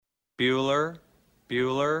Bueller,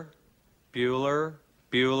 Bueller, Bueller,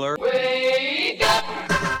 Bueller. Wake up!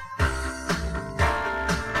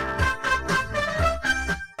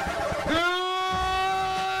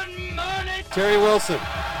 Good morning! Terry Wilson.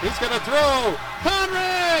 He's going to throw.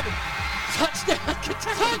 Conrad! Touchdown,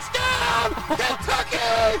 Kentucky! Touchdown! Kentucky!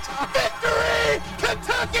 Victory!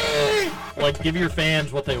 Kentucky! Like, give your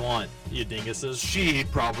fans what they want, you dinguses. She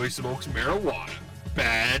probably smokes marijuana.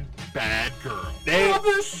 Bad girl.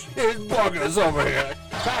 Rubbish is buggers over here.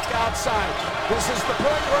 Back outside. This is the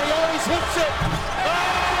point where he always hits it. Oh!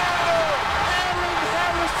 Aaron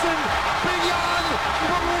Harrison beyond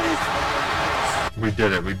belief. We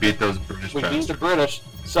did it. We beat those British We beat bastards. the British.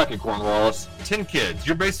 Suck it, Cornwallis. 10 kids.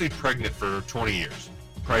 You're basically pregnant for 20 years.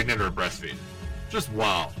 Pregnant or breastfeeding. Just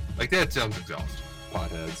wow. Like, that sounds exhausting.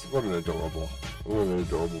 Potheads. What an adorable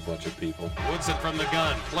bunch of people. Woodson from the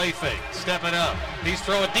gun, play fake, step it up. He's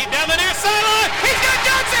throwing deep down the near sideline. He's got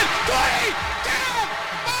Johnson. 20, down,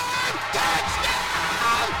 5,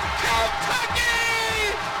 touchdown,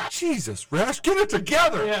 Kentucky! Jesus, Rash, get it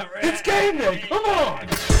together. Yeah, Rash. It's game day. Come on.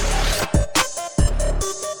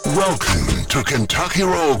 Welcome to Kentucky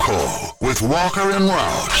Roll Call with Walker and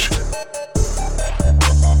Roush.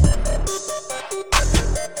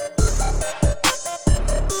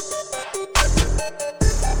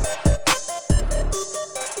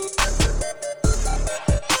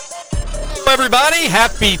 Everybody,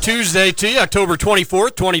 happy Tuesday to you, October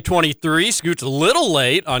 24th, 2023. Scoot's a little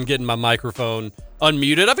late on getting my microphone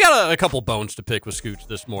unmuted. I've got a couple bones to pick with Scoots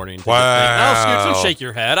this morning. Wow. Oh, Scoots, don't shake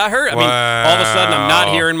your head. I mean, all of a sudden I'm not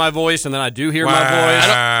hearing my voice, and then I do hear my voice.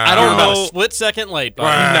 I You're don't about know. a split second late, buddy.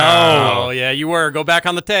 Wow. Oh, yeah, you were. Go back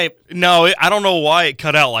on the tape. No, I don't know why it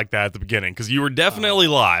cut out like that at the beginning because you were definitely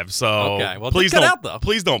live. So Okay, well, it please did cut don't. out, though.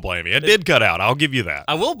 Please don't blame me. It did cut out. I'll give you that.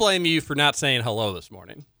 I will blame you for not saying hello this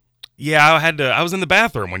morning. Yeah, I had to. I was in the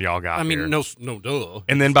bathroom when y'all got I mean, here. no, duh.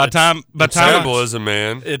 And then by time Cannibalism,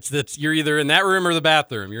 man. It's you're either in that room or the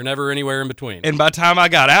bathroom. You're never anywhere in between. and by time I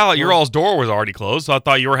got out, your all's door was already closed. So I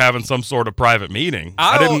thought you were having some sort of private meeting.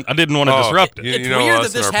 I didn't want to disrupt it. It's weird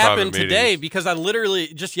that this happened today because I literally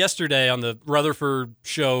just yesterday on the Rutherford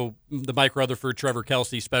show, the Mike Rutherford, Trevor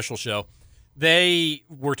Kelsey special show, they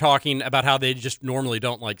were talking about how they just normally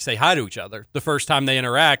don't like say hi to each other. The first time they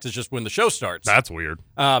interact is just when the show starts. That's weird.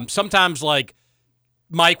 Sometimes like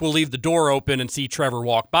Mike will leave the door open and see Trevor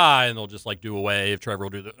walk by, and they'll just like do a wave. Trevor will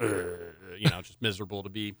do the, just miserable to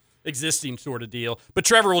be existing sort of deal. But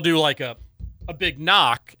Trevor will do like a big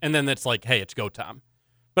knock, and then it's like, hey, it's go time.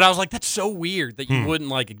 But I was like, that's so weird that you wouldn't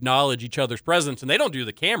like acknowledge each other's presence, and they don't do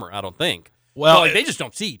the camera, I don't think. Well, like, they just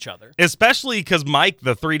don't see each other. Especially because Mike,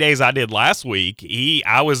 the 3 days I did last week,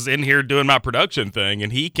 I was in here doing my production thing,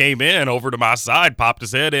 and he came in over to my side, popped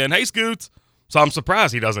his head in, hey, Scoots. So I'm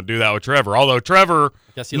surprised he doesn't do that with Trevor, although Trevor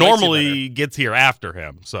normally gets here after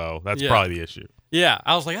him, so that's probably the issue. Yeah,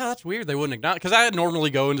 I was like, oh, that's weird. They wouldn't acknowledge, because I normally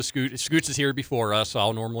go into Scoots. Scoots is here before us, so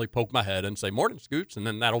I'll normally poke my head and say, morning, Scoots, and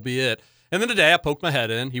then that'll be it. And then today I poked my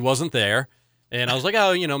head in. He wasn't there. And I was like,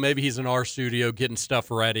 oh, maybe he's in our studio getting stuff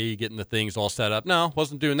ready, getting the things all set up. No,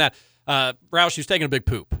 wasn't doing that. Roush, he was taking a big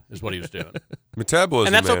poop is what he was doing. Metabolism,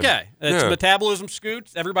 and that's man. okay. It's metabolism,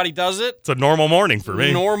 Scoots. Everybody does it. It's a normal morning for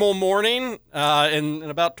me. Normal morning. In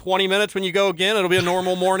about 20 minutes when you go again, it'll be a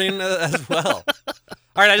normal morning as well.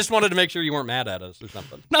 All right, I just wanted to make sure you weren't mad at us or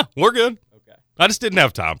something. No, we're good. Okay. I just didn't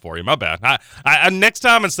have time for you. My bad. I next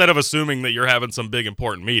time, instead of assuming that you're having some big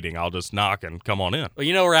important meeting, I'll just knock and come on in. Well,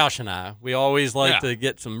 Roush and I, we always like to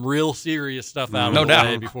get some real serious stuff out of the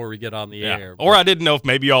way before we get on the air. Or I didn't know if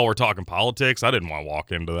maybe y'all were talking politics. I didn't want to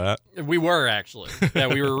walk into that. We were, actually. Yeah,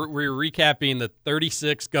 we were recapping the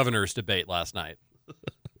 36 governors debate last night.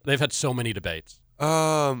 They've had so many debates.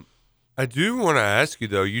 I do want to ask you,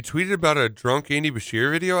 though. You tweeted about a drunk Andy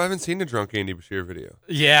Bashir video. I haven't seen a drunk Andy Bashir video.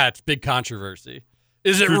 Yeah, it's big controversy.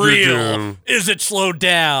 Is it real? Is it slowed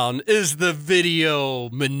down? Is the video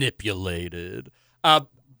manipulated?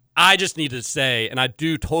 I just need to say, and I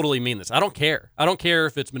do totally mean this, I don't care. I don't care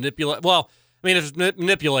if it's manipulated. Well, I mean, if it's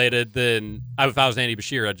manipulated, then if I was Andy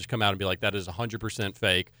Bashir, I'd just come out and be like, that is 100%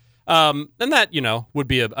 fake. And that, would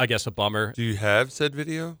be, I guess, a bummer. Do you have said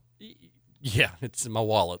video? Yeah, it's in my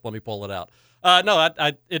wallet. Let me pull it out. No,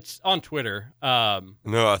 it's on Twitter. No,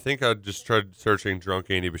 I think I just tried searching drunk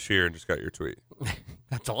Andy Bashir and just got your tweet.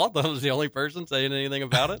 That's all? That was the only person saying anything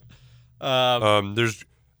about it? There's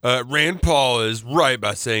Rand Paul is right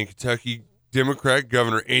by saying Kentucky Democrat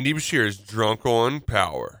Governor Andy Bashir is drunk on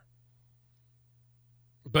power.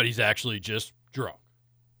 But he's actually just drunk.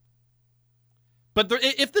 But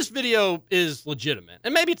if this video is legitimate,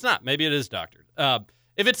 and maybe it's not, maybe it is doctored.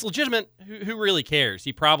 If it's legitimate, who really cares?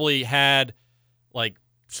 He probably had like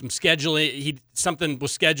some scheduling. Something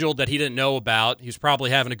was scheduled that he didn't know about. He was probably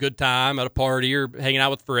having a good time at a party or hanging out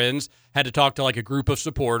with friends. Had to talk to like a group of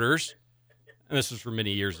supporters, and this was from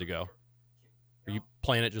many years ago. Are you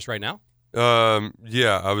playing it just right now?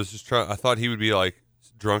 Yeah, I was just trying. I thought he would be like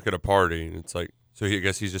drunk at a party, and it's like, so I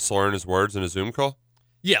guess he's just slurring his words in a Zoom call.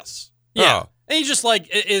 Yes. Yeah. Oh. And he just like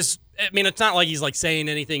is. I mean, it's not like he's like saying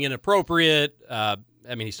anything inappropriate.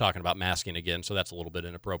 I mean, he's talking about masking again, so that's a little bit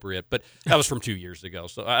inappropriate. But that was from 2 years ago.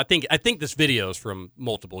 So I think this video is from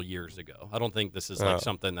multiple years ago. I don't think this is like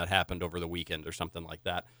something that happened over the weekend or something like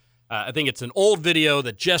that. I think it's an old video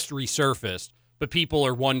that just resurfaced, but people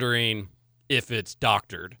are wondering if it's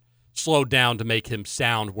doctored, slowed down to make him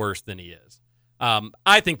sound worse than he is.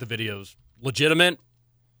 I think the video's legitimate.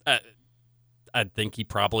 I think he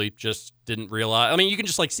probably just didn't realize. I mean, you can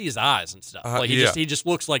just like see his eyes and stuff. Like he just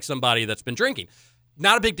looks like somebody that's been drinking.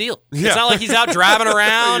 Not a big deal. Yeah. It's not like he's out driving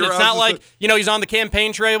around. It's not like, he's on the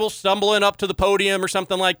campaign trail stumbling up to the podium or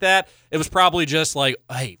something like that. It was probably just like,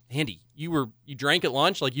 hey, Andy, you drank at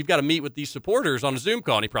lunch. Like, you've got to meet with these supporters on a Zoom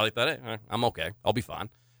call. And he probably thought, hey, I'm okay. I'll be fine.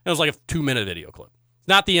 It was like a 2-minute video clip. It's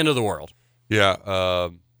not the end of the world. Yeah.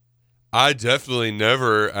 I definitely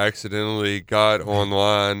never accidentally got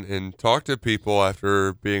online and talked to people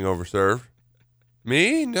after being overserved.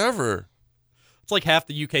 Me? Never. It's like half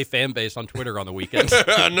the UK fan base on Twitter on the weekends.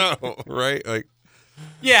 I know, right? Like,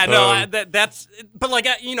 yeah, no, that's. But like,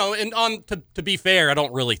 and to be fair, I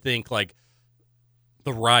don't really think like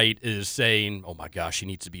the right is saying, "Oh my gosh, he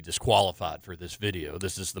needs to be disqualified for this video.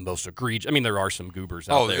 This is the most egregious." I mean, there are some goobers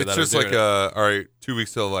out there. It's just like all right, 2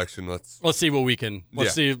 weeks till election. Let's see what we can.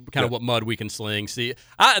 Let's see kind of what mud we can sling. See,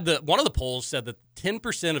 one of the polls said that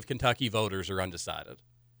 10% of Kentucky voters are undecided.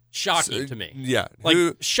 Shocking to me. Yeah, like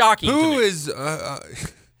shocking. Who to me. is?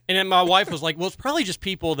 And then my wife was like, "Well, it's probably just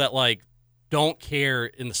people that like don't care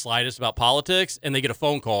in the slightest about politics, and they get a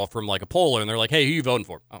phone call from like a poller, and they're like, "Hey, who you voting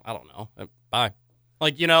for?" Oh, I don't know. Bye.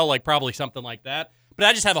 Like, like probably something like that. But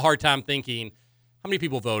I just have a hard time thinking, how many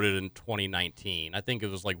people voted in 2019? I think it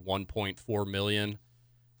was like 1.4 million.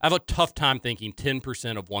 I have a tough time thinking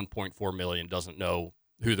 10% of 1.4 million doesn't know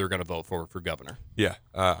who they're going to vote for governor. Yeah,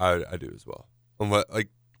 I do as well. Like,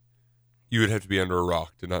 you would have to be under a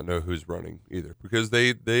rock to not know who's running either, because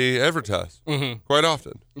they advertise quite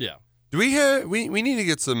often. Yeah. Do we have? We need to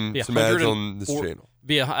get some ads on this channel.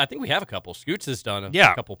 I think we have a couple. Scoots has done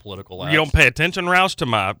a couple political ads. You don't pay attention, Roush, to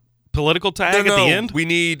my political tag at the end? We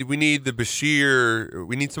need the Bashir.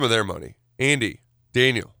 We need some of their money. Andy,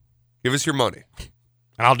 Daniel, give us your money.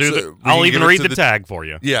 And I'll even read the tag for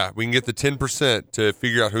you. Yeah, we can get the 10% to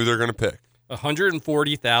figure out who they're going to pick.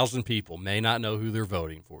 140,000 people may not know who they're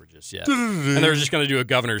voting for just yet. And they're just going to do a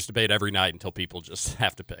governor's debate every night until people just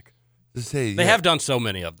have to pick. They have done so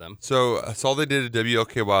many of them. So I saw they did a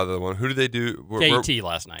WLKY, the one. Who did they do? KET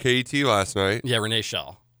last night. KET last night. Yeah, Renee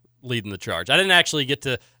Shaw leading the charge. I didn't actually get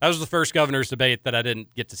to – that was the first governor's debate that I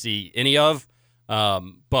didn't get to see any of,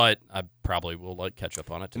 but I probably will catch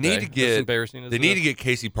up on it today. They need to get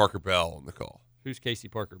Casey Parker Bell on the call. Who's Casey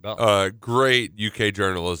Parker Bell? Great UK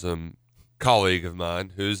journalism colleague of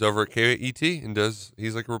mine who's over at KET and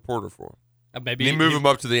he's like a reporter for him. Maybe they move him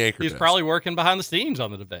up to the anchor. He's probably working behind the scenes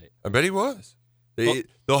on the debate. I bet he was.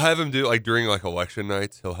 They'll have him do like during like election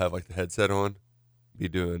nights. He'll have like the headset on, be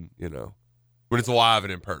doing when it's live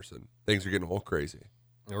and in person. Things are getting a little crazy.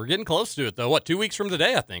 We're getting close to it though. What, 2 weeks from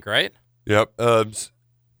today? I think, right? Yep.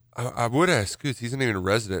 I would ask Scoots. He's not even a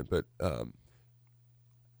resident, but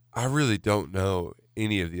I really don't know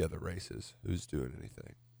any of the other races who's doing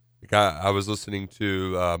anything. Like I was listening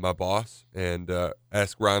to my boss and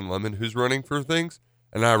ask Ryan Lemon who's running for things,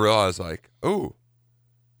 and I realized like, oh,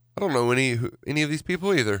 I don't know any of these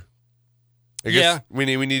people either. I guess we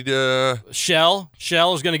need Shell.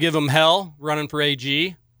 Shell is going to give him hell running for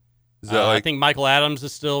AG. Is that I think Michael Adams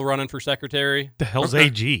is still running for secretary. The hell's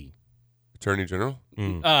AG? Attorney General.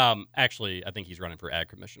 Actually, I think he's running for Ag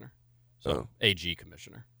Commissioner. So AG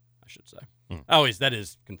Commissioner, I should say. Always that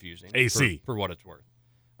is confusing. AC for what it's worth.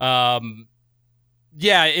 I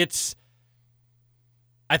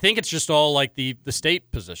think it's just all like the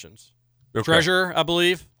state positions. Okay. Treasurer, I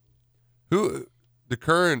believe. Who the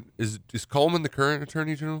current is Coleman the current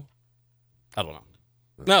Attorney General? I don't know.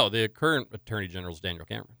 No, the current Attorney General is Daniel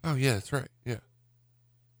Cameron. Oh yeah, that's right.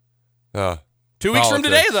 Yeah. 2 weeks from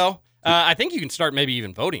today, though, I think you can start maybe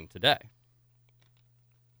even voting today.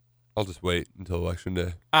 I'll just wait until Election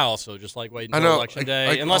Day. I also just like waiting until Election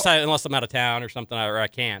Day, unless I'm out of town or something, or I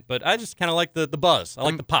can't. But I just kind of like the buzz. I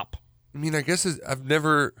like the pop. I mean, I guess I've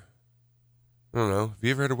never. I don't know. Have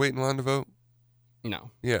you ever had to wait in line to vote?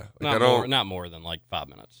 No. Yeah, like I don't. Not more than like 5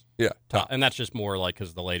 minutes. Yeah, And that's just more like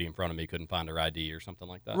because the lady in front of me couldn't find her ID or something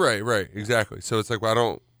like that. right, exactly. So it's like,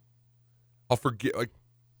 well, I'll forget. Like,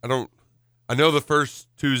 I know the first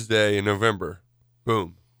Tuesday in November.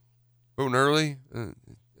 Boom, voting early. I don't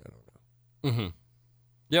know. Mm-hmm.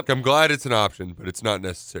 Yep. I'm glad it's an option, but it's not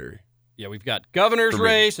necessary. Yeah, we've got governor's For me,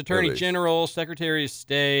 race, at attorney least. general, secretary of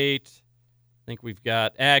state. I think we've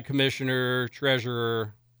got ag commissioner,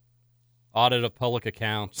 treasurer, audit of public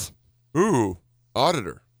accounts. Ooh,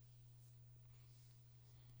 auditor.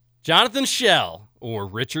 Jonathan Schell or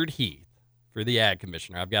Richard Heath for the ag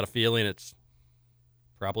commissioner. I've got a feeling it's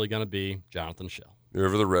probably going to be Jonathan Schell.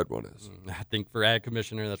 Whoever the red one is. I think for ag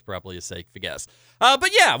commissioner, that's probably a safe guess.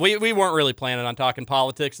 But yeah, we weren't really planning on talking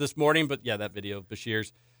politics this morning. But yeah, that video of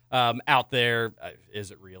Bashir's out there.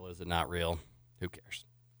 Is it real? Is it not real? Who cares?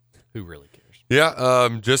 Who really cares? Yeah,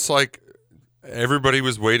 just like everybody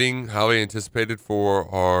was waiting, highly anticipated for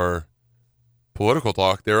our political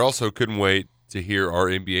talk, they also couldn't wait to hear our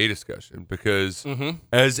NBA discussion because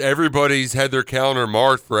as everybody's had their calendar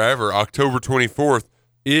marked forever, October 24th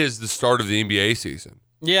is the start of the NBA season.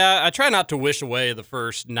 Yeah, I try not to wish away the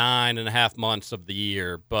first 9.5 months of the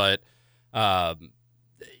year, but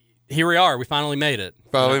here we are. We finally made it.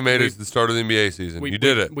 Finally made it to the start of the NBA season. You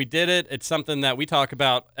did it. We did it. It's something that we talk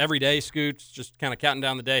about every day, Scoots, just kind of counting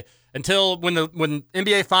down the day until when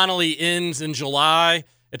NBA finally ends in July.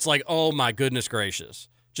 It's like, oh my goodness gracious,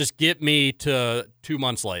 just get me to 2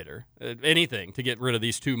 months later. Anything to get rid of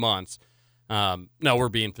these 2 months. No, we're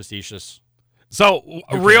being facetious. So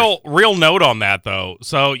real note on that though.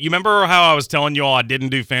 So you remember how I was telling you all I didn't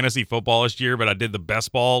do fantasy football this year, but I did the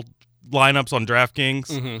best ball lineups on DraftKings.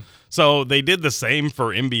 Mm-hmm. So they did the same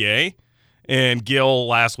for NBA. And Gil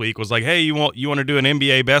last week was like, "Hey, you want to do an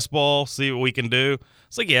NBA best ball? See what we can do?"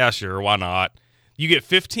 It's like, "Yeah, sure, why not?" You get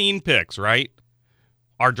 15 picks, right?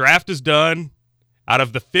 Our draft is done. Out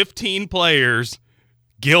of the 15 players,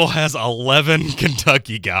 Gil has 11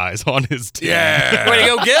 Kentucky guys on his team. Yeah. Way to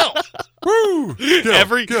go, Gil! Woo!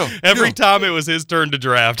 Every time it was his turn to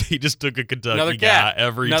draft, he just took a Kentucky Another cat. guy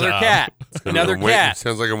every Another time. cat. Another cat.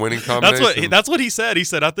 Sounds like a winning combination. That's what he said. He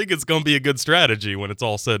said, "I think it's going to be a good strategy when it's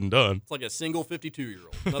all said and done." It's like a single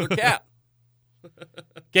 52-year-old. Another cat.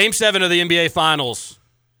 Game 7 of the NBA Finals,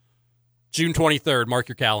 June 23rd. Mark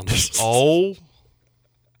your calendars. Oh,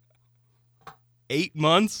 8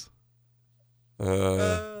 months? 10,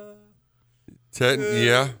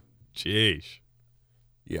 yeah. Jeez.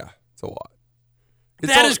 Yeah, it's a lot.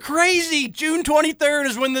 That is crazy. June 23rd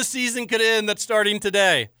is when this season could end. That's starting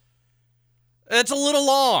today. It's a little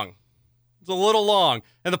long. It's a little long.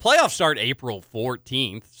 And the playoffs start April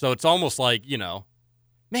 14th, so it's almost like,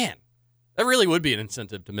 man, that really would be an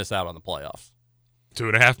incentive to miss out on the playoffs.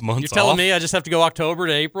 2.5 months You're telling off? me I just have to go October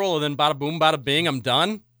to April, and then bada boom, bada bing, I'm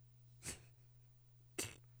done?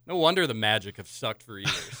 No wonder the Magic have sucked for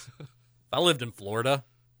years. If I lived in Florida.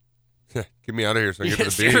 Get me out of here so I can get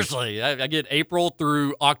to the beach. Seriously, I get April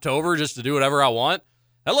through October just to do whatever I want.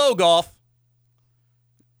 Hello, golf.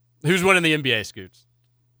 Who's winning the NBA, Scoots?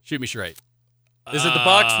 Shoot me straight. Is it the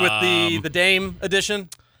Bucks with the Dame edition?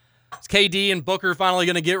 Is KD and Booker finally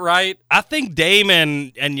going to get right? I think Dame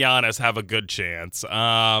and Giannis have a good chance.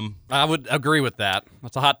 I would agree with that.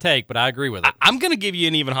 That's a hot take, but I agree with it. I'm going to give you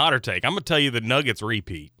an even hotter take. I'm going to tell you the Nuggets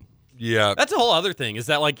repeat. Yeah. That's a whole other thing, is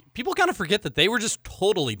that, like, people kind of forget that they were just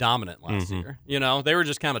totally dominant last year. They were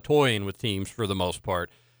just kind of toying with teams for the most part.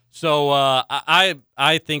 So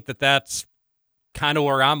I think that's kind of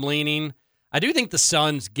where I'm leaning. I do think the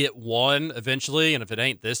Suns get one eventually, and if it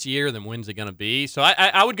ain't this year, then when's it going to be? So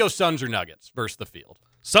I would go Suns or Nuggets versus the field.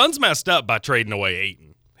 Suns messed up by trading away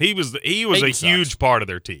Ayton. He was Ayton a huge part of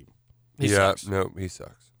their team. He sucks. No, he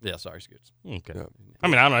sucks. Yeah, sorry, Scoots. Okay. Yeah. I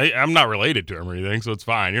mean, I'm not related to him or anything, so it's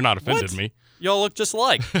fine. You're not offended me. Y'all look just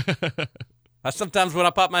alike. Sometimes when I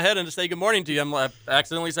pop my head in to say good morning to you, I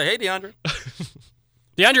accidentally say, "Hey, DeAndre."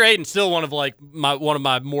 DeAndre Ayton's still one of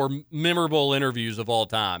my more memorable interviews of all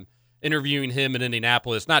time. Interviewing him in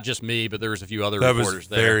Indianapolis, not just me, but there was a few other reporters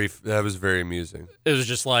there. That was very amusing. It was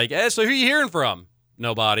just like, "Hey, so who are you hearing from?"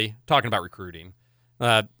 Nobody. Talking about recruiting.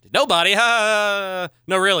 Nobody. No,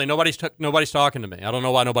 really, nobody's talking to me. I don't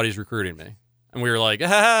know why nobody's recruiting me. And we were like,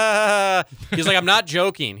 He's like, "I'm not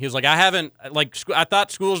joking." He was like, I thought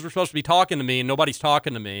schools were supposed to be talking to me, and nobody's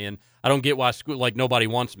talking to me, and I don't get why nobody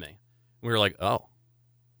wants me. And we were like, "Oh,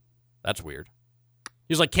 that's weird."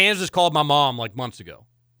 He was like, "Kansas called my mom like months ago."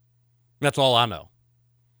 That's all I know.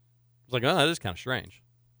 I was like, "Oh, that is kind of strange."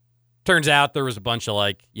 Turns out there was a bunch of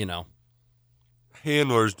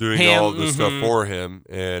handlers doing all of the stuff for him.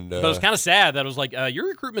 And but it was kind of sad that it was like, your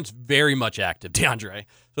recruitment's very much active, DeAndre.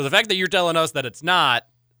 So the fact that you're telling us that it's not,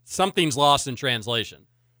 something's lost in translation.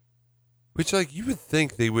 Which, like, you would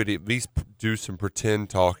think they would at least do some pretend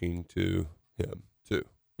talking to him, too.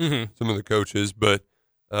 Mm-hmm. Some of the coaches. But,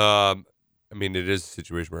 I mean, it is a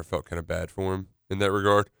situation where I felt kind of bad for him in that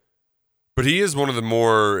regard. But he is one of the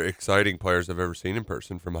more exciting players I've ever seen in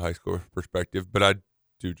person from a high school perspective. But I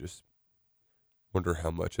do just wonder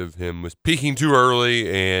how much of him was peaking too early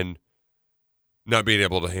and not being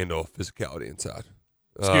able to handle physicality inside.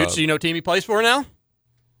 Scoots, do you know what team he plays for now?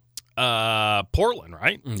 Portland,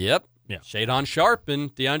 right? Yep. Yeah. Shadon Sharp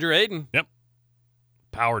and DeAndre Ayton. Yep.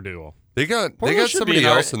 Power duo. They got Portland should somebody be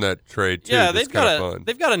else in that trade too. Yeah, that's they've got fun.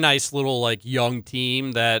 they've got a nice little like young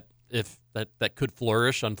team that that could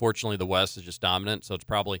flourish. Unfortunately, the West is just dominant, so it's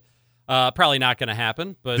probably not going to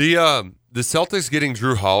happen. But The Celtics getting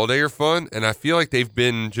Drew Holiday are fun, and I feel like they've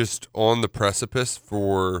been just on the precipice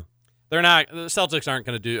for. they're not. The Celtics aren't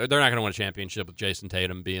going to do. They're not going to win a championship with Jason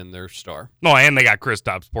Tatum being their star. No, and they got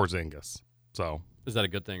Kristaps Porzingis. So Is that a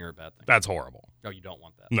good thing or a bad thing? that's horrible. Oh, you don't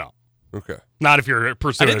want that. No. Okay. Not if you're I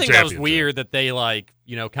pursuing did a think that was championship. weird that they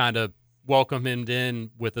kind of welcomed him in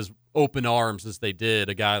with as open arms as they did.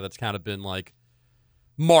 A guy that's kind of been like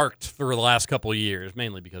marked for the last couple of years,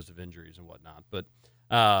 mainly because of injuries and whatnot. But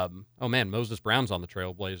oh man, Moses Brown's on the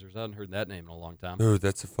Trailblazers. I haven't heard that name in a long time. Oh,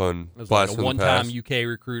 that's a fun It was blast like a from the one-time past. UK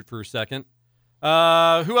recruit for a second. Who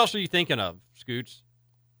else are you thinking of, Scoots?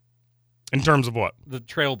 In terms of what? The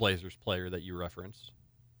Trailblazers player that you referenced.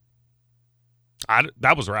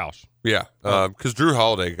 That was Roush. Yeah, because Drew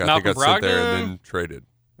Holiday got Malcolm sent there Brogdon? and then traded,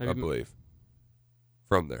 I Maybe- believe,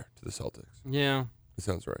 from there to the Celtics. Yeah, That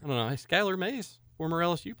sounds right. I don't know. Hey, Skylar Mays, former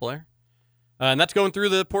LSU player. And that's going through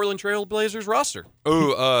the Portland Trailblazers roster.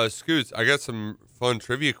 Oh, Scoots, I got some fun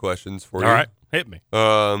trivia questions for you. All right. Hit me.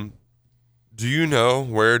 Do you know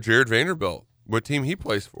where Jared Vanderbilt, what team he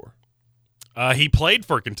plays for? He played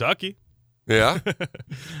for Kentucky. Yeah?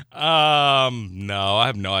 No, I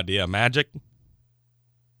have no idea. Magic?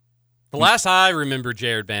 The last I remember,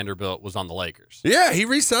 Jared Vanderbilt was on the Lakers. Yeah, he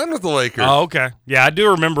re-signed with the Lakers. Oh, okay. Yeah, I do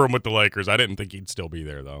remember him with the Lakers. I didn't think he'd still be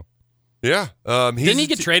there, though. Yeah. Didn't he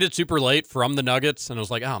get traded super late from the Nuggets? And it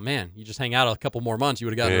was like, oh, man, you just hang out a couple more months. You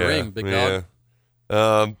would have gotten a ring, big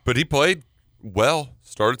dog. But he played well,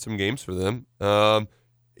 started some games for them.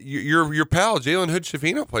 Your pal, Jalen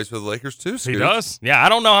Hood-Schifino, plays for the Lakers too, Scoots. He does? Yeah, I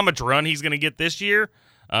don't know how much run he's going to get this year,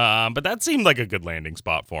 but that seemed like a good landing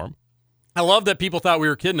spot for him. I love that people thought we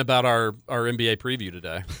were kidding about our NBA preview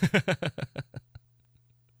today.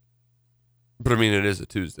 But, I mean, it is a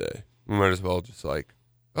Tuesday. We might as well just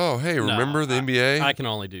oh, hey, remember the NBA? I can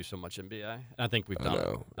only do so much NBA. I think we've done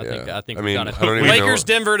know, it. yeah. I think I we've mean, done it. I don't even know Lakers, what-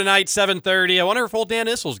 Denver tonight, 7:30. I wonder if old Dan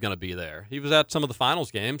Issel's going to be there. He was at some of the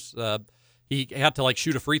finals games. He had to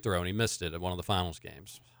shoot a free throw and he missed it at one of the finals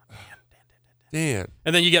games. Dan.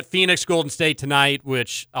 And then you get Phoenix Golden State tonight,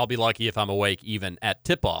 which I'll be lucky if I'm awake even at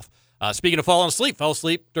tip-off. Speaking of falling asleep, fell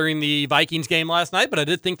asleep during the Vikings game last night, but I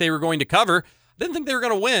did think they were going to cover. I didn't think they were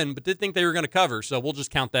going to win, but did think they were going to cover. So we'll just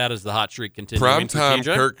count that as the hot streak continuing. Primetime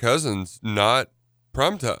Kirk Cousins, not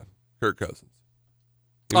primetime Kirk Cousins.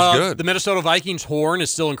 He was good. The Minnesota Vikings horn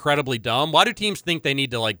is still incredibly dumb. Why do teams think they need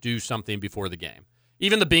to do something before the game?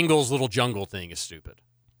 Even the Bengals' little jungle thing is stupid.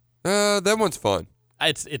 That one's fun.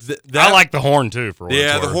 It's I like the horn, too, for what it's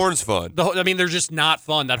Yeah, the worth. horn's fun. they're just not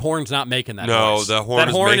fun. That horn's not making that No, noise. the horn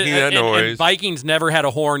is making that noise. And Vikings never had a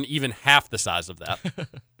horn even half the size of that.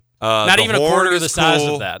 Not Not even a quarter of the size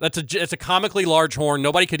of that. It's a comically large horn.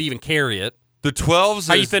 Nobody could even carry it. The 12s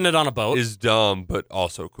How you fitting it on a boat? is dumb, but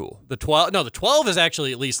also cool. The 12 is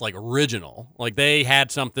actually at least original. They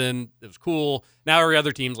had something that was cool. Now every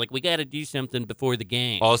other team's we got to do something before the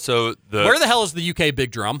game. Also, Where the hell is the UK big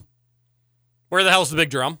drum? Where the hell is the big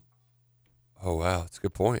drum? Oh, wow. That's a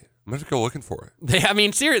good point. I'm going to go looking for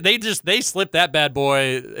it. They slipped that bad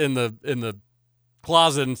boy in the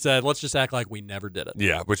closet and said, let's just act like we never did it.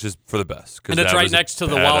 Yeah, which is for the best. And it's right next to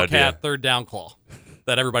the Wildcat third down claw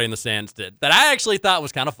that everybody in the stands did. That I actually thought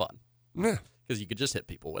was kind of fun. Yeah. Because you could just hit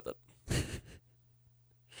people with it.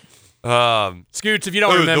 Scoots, if you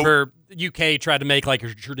don't remember, UK tried to make a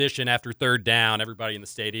tradition after third down. Everybody in the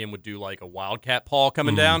stadium would do a Wildcat paw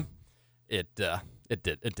coming down. It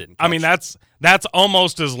didn't. I mean, that's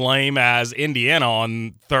almost as lame as Indiana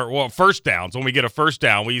on first downs. When we get a first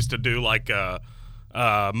down, we used to do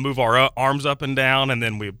move our arms up and down, and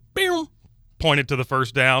then we pointed to the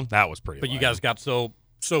first down. That was pretty. But lame. you guys got so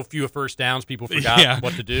few of first downs, people forgot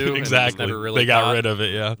what to do. Exactly. And it was never really they got taught. rid of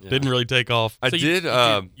it. Yeah. Didn't really take off. You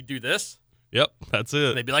do this. Yep, that's it.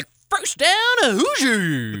 And they'd be like, first down,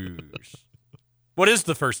 Hoosiers. What is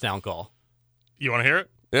the first down call? You want to hear it?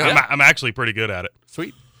 Yeah. I'm actually pretty good at it.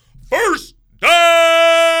 Sweet. First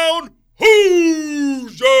down,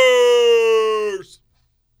 Hoosiers.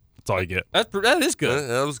 That's all you get. That is good.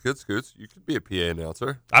 That was good, Scoots. You could be a PA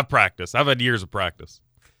announcer. I've practiced. I've had years of practice.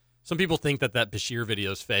 Some people think that Bashir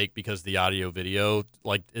video is fake because the audio video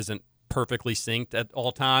isn't perfectly synced at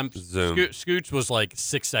all times. Zoom. Scoots was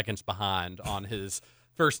 6 seconds behind on his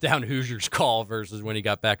first down Hoosiers call versus when he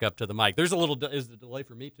got back up to the mic. There's a little is the delay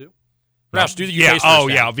for me too. Roush, do the UK's first down.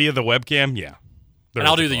 Yeah, via the webcam, yeah. And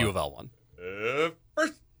I'll do the U of L one.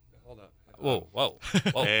 First. Hold on. Whoa.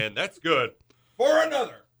 And that's good. For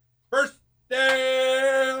another first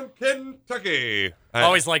down, Kentucky. I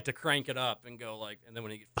always like to crank it up and go and then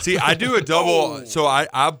when he gets See, I do a double. So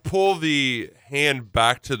I pull the hand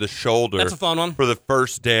back to the shoulder. That's a fun one. For the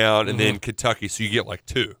first down, and then Kentucky. So you get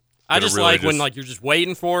 2. I just when you're just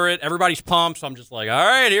waiting for it. Everybody's pumped. So I'm just all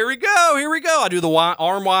right, here we go. I do the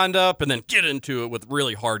arm wind up and then get into it with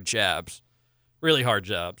really hard jabs.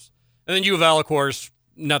 And then U of L, of course,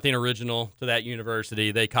 nothing original to that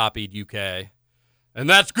university. They copied UK. And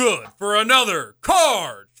that's good for another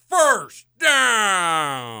Cards first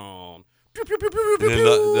down. And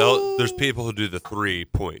then there's people who do the 3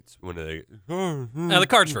 points when they. Now, the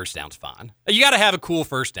Cards first down's fine. You got to have a cool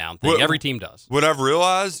first down thing. Every team does. What I've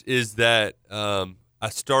realized is that I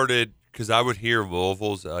started because I would hear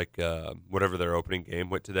Louisville's whatever their opening game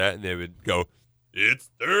went to that, and they would go, "It's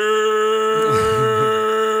third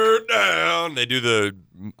down." They do the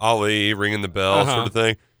Ali ringing the bell sort of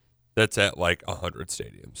thing. That's at 100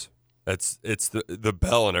 stadiums. It's the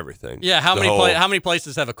bell and everything. Yeah, how many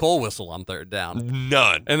places have a Cole whistle on third down?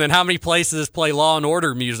 None. And then how many places play Law and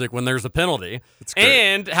Order music when there's a penalty? That's great.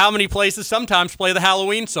 And how many places sometimes play the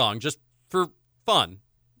Halloween song just for fun?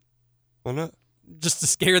 Why not? Just to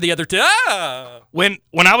scare the other team.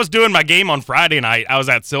 When I was doing my game on Friday night, I was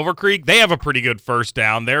at Silver Creek. They have a pretty good first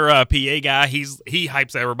down. Their PA guy, he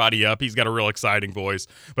hypes everybody up. He's got a real exciting voice.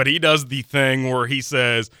 But he does the thing where he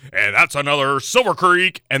says, "And that's another Silver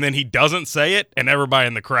Creek," and then he doesn't say it, and everybody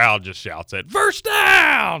in the crowd just shouts it, "First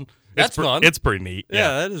down!" That's fun. It's pretty neat.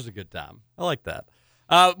 Yeah, that is a good time. I like that.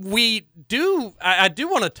 I do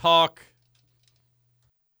want to talk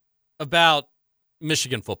about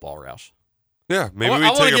Michigan football, Roush. Yeah, maybe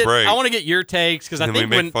we take a break. I want to get your takes because I think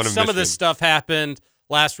when some of this stuff happened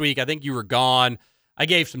last week, I think you were gone. I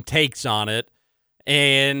gave some takes on it.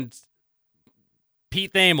 And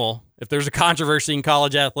Pete Thamel, if there's a controversy in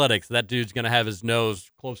college athletics, that dude's going to have his nose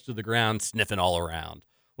close to the ground, sniffing all around.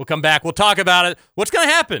 We'll come back. We'll talk about it. What's going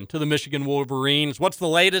to happen to the Michigan Wolverines? What's the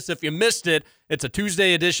latest? If you missed it, it's a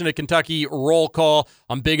Tuesday edition of Kentucky Roll Call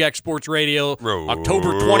on Big X Sports Radio.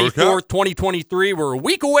 October 24th, 2023. We're a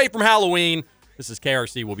week away from Halloween. This is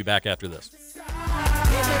KRC. We'll be back after this.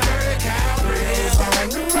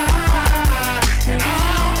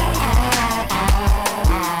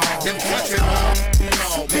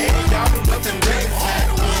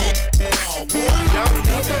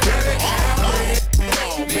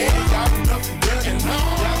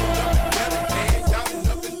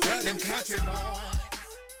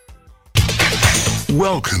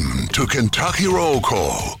 Welcome to Kentucky Roll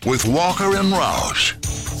Call with Walker and Roush.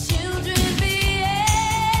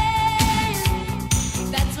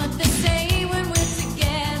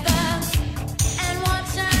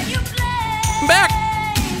 Back.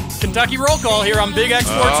 Kentucky Roll Call here on Big X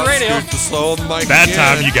Sports Radio. That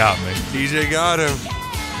time you got me. TJ got him.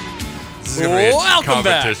 This is going to be a Welcome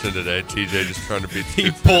back. competition today. TJ just trying to beat the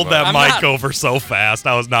He pulled that I'm mic not- over so fast.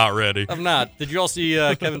 I was not ready. I'm not. Did you all see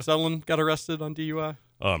Kevin Sutherland got arrested on DUI?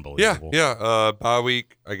 Unbelievable. Yeah. Bye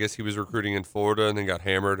week. I guess he was recruiting in Florida and then got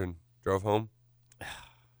hammered and drove home.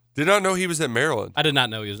 Did not know he was at Maryland. I did not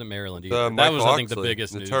know he was in Maryland either. That Michael was, I think, the Oxley,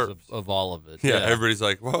 biggest the news Terps. of all of it. Yeah, everybody's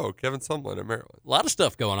like, whoa, Kevin Sumlin at Maryland. A lot of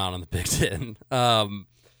stuff going on in the Big Ten. A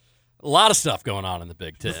lot of stuff going on in the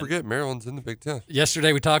Big Ten. Don't forget, Maryland's in the Big Ten.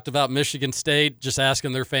 Yesterday we talked about Michigan State, just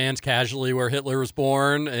asking their fans casually where Hitler was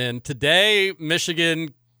born. And today,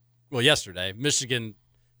 Michigan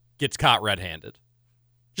gets caught red-handed.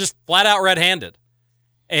 Just flat out red-handed.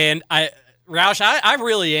 And Roush, I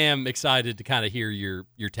really am excited to kind of hear your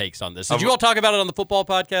takes on this. Did you all talk about it on the football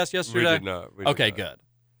podcast yesterday? We did not. Okay, good.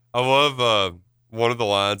 I love one of the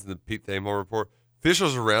lines in the Pete Thamel report.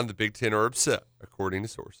 Officials around the Big Ten are upset, according to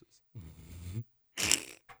sources.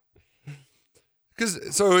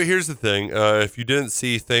 So here's the thing. If you didn't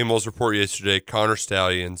see Thamel's report yesterday, Connor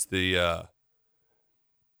Stallions, the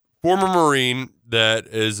former Marine that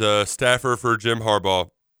is a staffer for Jim Harbaugh,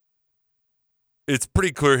 it's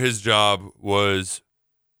pretty clear his job was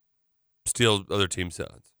steal other team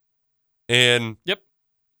signs. And yep,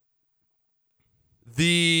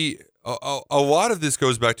 A lot of this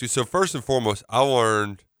goes back to, so first and foremost, I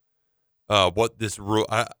learned what this rule.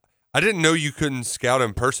 I didn't know you couldn't scout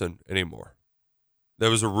in person anymore. That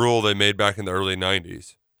was a rule they made back in the early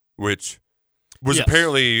 90s, which was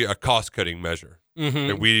apparently a cost-cutting measure.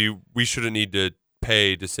 And we shouldn't need to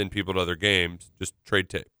pay to send people to other games, just trade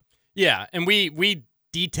tape. Yeah, and we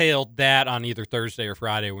detailed that on either Thursday or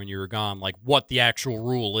Friday when you were gone, like what the actual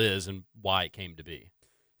rule is and why it came to be.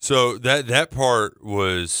 So that part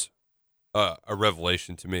was a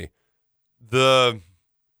revelation to me.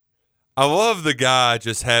 I love the guy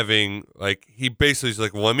just having, like, he basically is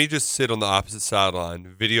like, well, let me just sit on the opposite sideline,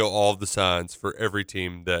 video all of the signs for every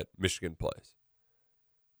team that Michigan plays.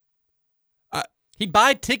 He'd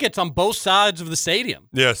buy tickets on both sides of the stadium.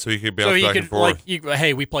 Yeah, so he could bounce back and forth.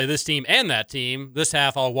 Hey, we play this team and that team. This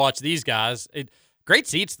half, I'll watch these guys. Great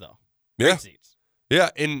seats, though. Great seats. Yeah,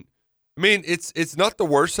 and, I mean, it's not the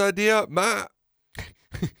worst idea. Well,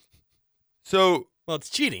 it's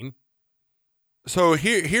cheating. So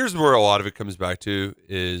here's where a lot of it comes back to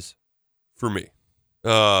is, for me,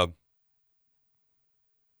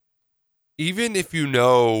 even if you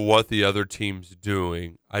know what the other team's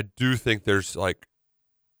doing, I do think there's, like,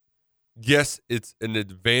 yes, it's an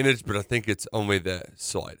advantage, but I think it's only the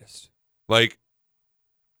slightest. Like,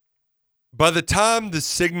 by the time the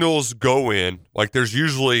signals go in, like, there's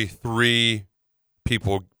usually 3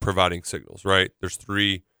 people providing signals, right? There's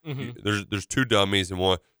 3. Mm-hmm. There's 2 dummies and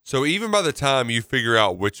 1. So even by the time you figure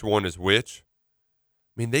out which one is which,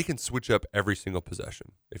 I mean, they can switch up every single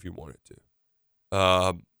possession if you wanted to.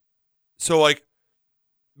 So, like,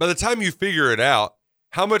 by the time you figure it out,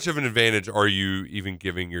 how much of an advantage are you even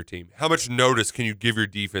giving your team? How much notice can you give your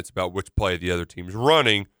defense about which play the other team's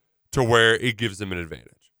running to where it gives them an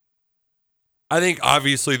advantage? I think,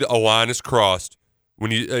 obviously, a line is crossed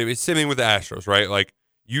when it's same thing with the Astros, right? Like,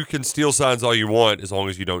 you can steal signs all you want as long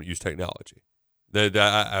as you don't use technology.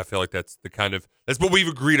 I feel like that's what we've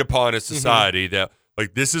agreed upon as society, that,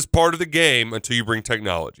 like, this is part of the game until you bring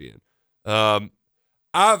technology in.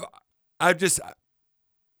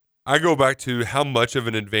 I go back to how much of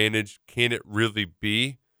an advantage can it really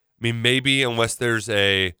be? I mean, maybe unless there's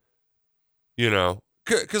a,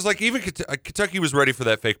 because, like, even Kentucky was ready for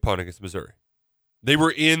that fake punt against Missouri. They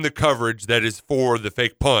were in the coverage that is for the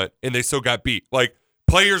fake punt, and they still got beat. Like,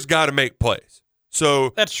 players got to make plays.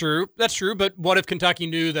 So that's true. But what if Kentucky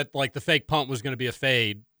knew that, like, the fake punt was going to be a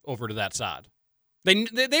fade over to that side?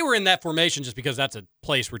 They were in that formation just because that's a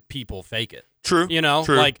place where people fake it. True.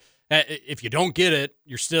 True. Like, if you don't get it,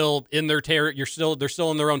 you're still in their they're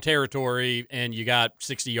still in their own territory, and you got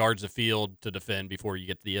 60 yards of field to defend before you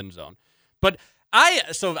get to the end zone. But I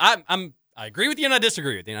agree with you and I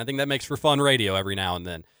disagree with you. And I think that makes for fun radio every now and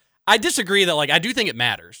then. I disagree that, like, I do think it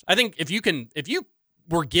matters. I think if you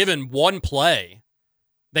were given one play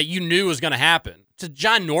that you knew was going to happen, it's a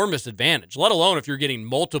ginormous advantage, let alone if you're getting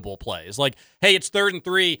multiple plays. Like, hey, it's 3rd and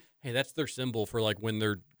 3. Hey, that's their symbol for, like, when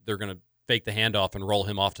they're going to fake the handoff and roll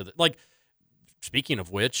him off to the, like, speaking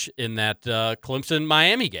of which, in that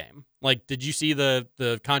Clemson-Miami game, like, did you see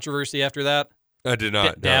the controversy after that? I did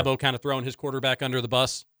not. Dabo kind of throwing his quarterback under the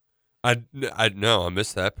bus. I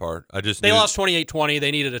missed that part. They lost 28-20.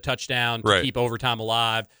 They needed a touchdown to keep overtime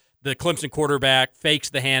alive. The Clemson quarterback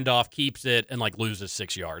fakes the handoff, keeps it, and, like, loses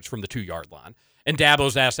 6 yards from the 2-yard line. And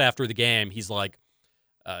Dabo's asked after the game, he's like,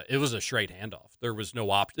 it was a straight handoff. There was no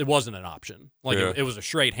option. It wasn't an option. Like, it was a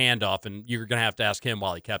straight handoff, and you're going to have to ask him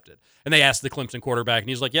while he kept it. And they asked the Clemson quarterback, and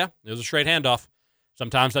he's like, yeah, it was a straight handoff.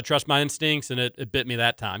 Sometimes I trust my instincts, and it bit me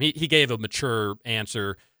that time. He gave a mature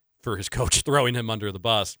answer for his coach throwing him under the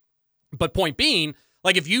bus. But point being,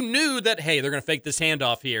 like, if you knew that, hey, they're going to fake this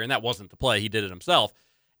handoff here, and that wasn't the play, he did it himself,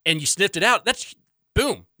 and you sniffed it out, that's,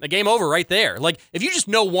 boom, a game over right there. Like, if you just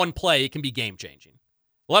know one play, it can be game-changing,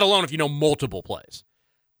 let alone if you know multiple plays.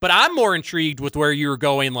 But I'm more intrigued with where you're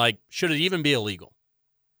going, like, should it even be illegal?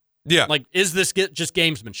 Yeah. Like, is this just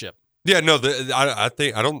gamesmanship? Yeah, no, I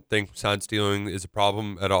don't think sign stealing is a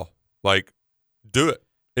problem at all. Like, do it.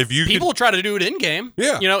 If you People will try to do it in-game.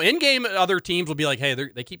 Yeah. In-game, other teams will be like, hey,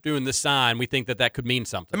 they keep doing this sign. We think that could mean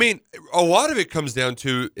something. I mean, a lot of it comes down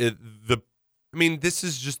to this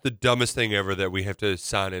is just the dumbest thing ever that we have to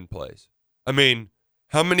sign in plays. I mean,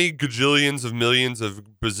 how many gajillions of millions of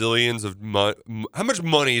bazillions of how much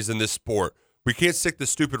money is in this sport? We can't stick the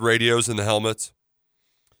stupid radios in the helmets.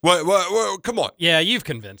 What? Come on. Yeah, you've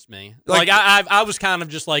convinced me. Like I was kind of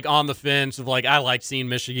just, like, on the fence of, like, I like seeing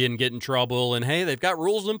Michigan get in trouble, and hey, they've got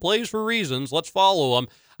rules in place for reasons. Let's follow them.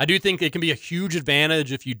 I do think it can be a huge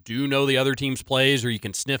advantage if you do know the other team's plays, or you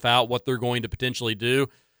can sniff out what they're going to potentially do.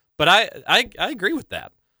 But I agree with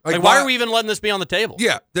that. Like, why are we even letting this be on the table?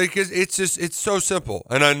 Yeah, because it's so simple.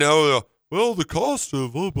 And I know, the cost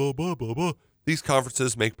of blah, blah, blah, blah, blah. These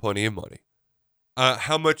conferences make plenty of money.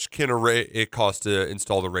 How much can it cost to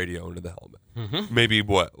install the radio into the helmet? Mm-hmm. Maybe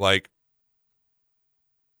what? Like,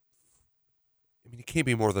 I mean, it can't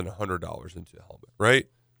be more than $100 into a helmet, right?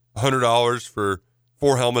 $100 for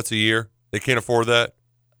 4 helmets a year. They can't afford that.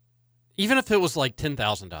 Even if it was like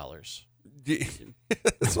 $10,000.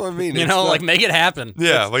 That's what I mean. You know, like, make it happen.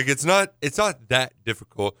 Yeah, like it's not that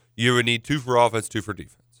difficult. You would need 2 for offense, 2 for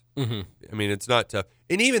defense. Mm-hmm. I mean, it's not tough.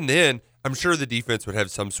 And even then, I'm sure the defense would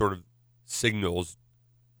have some sort of signals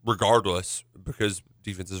regardless, because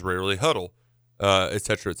defenses rarely huddle, et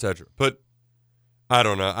cetera, et cetera. But I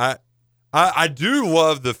don't know. I do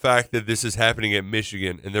love the fact that this is happening at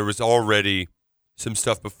Michigan, and there was already some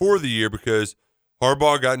stuff before the year because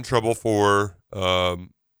Harbaugh got in trouble for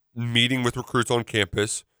meeting with recruits on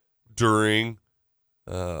campus during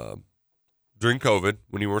COVID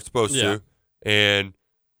when you weren't supposed to, and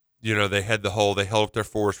they had they held up their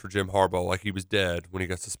force for Jim Harbaugh like he was dead when he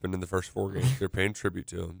got suspended in the first 4 games. They're paying tribute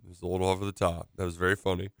to him. It was a little over the top. That was very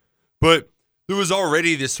funny, but there was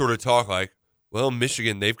already this sort of talk like, well,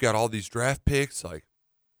 Michigan, they've got all these draft picks. Like,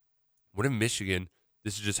 what in Michigan?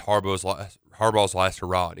 This is just Harbaugh's last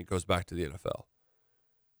hurrah, and he goes back to the NFL.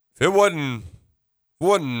 If it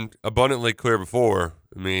wasn't abundantly clear before,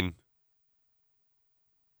 I mean,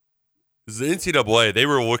 the NCAA, they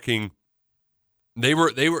were looking, they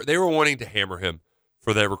were wanting to hammer him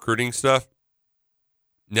for that recruiting stuff.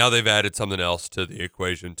 Now they've added something else to the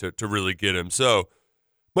equation to really get him. So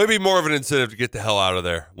maybe more of an incentive to get the hell out of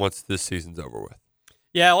there once this season's over with.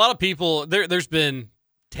 Yeah, a lot of people, there's been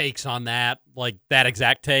takes on that, like that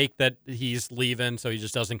exact take that he's leaving, so he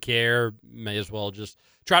just doesn't care. May as well just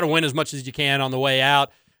try to win as much as you can on the way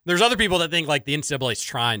out. There's other people that think like the NCAA is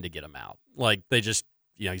trying to get him out. Like they just,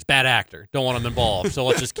 he's a bad actor. Don't want him involved. So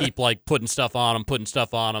let's just keep like putting stuff on him.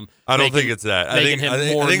 I don't think it's that. I think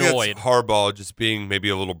annoyed. That's Harbaugh just being maybe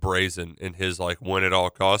a little brazen in his like win at all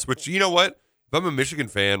costs, which, you know what? If I'm a Michigan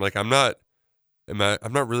fan, like I'm not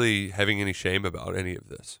really having any shame about any of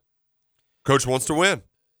this. Coach wants to win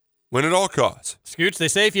at all costs. Scoots, they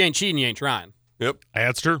say if you ain't cheating, you ain't trying. Yep,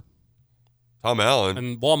 that's true. Tom Allen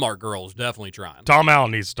and Walmart girl is definitely trying. Tom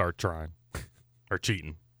Allen needs to start trying or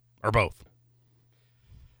cheating or both.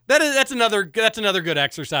 That's another good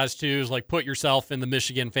exercise too. Is like put yourself in the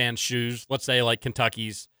Michigan fans' shoes. Let's say like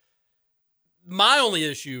Kentucky's. My only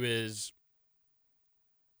issue is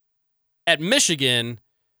at Michigan,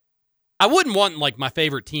 I wouldn't want like my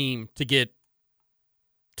favorite team to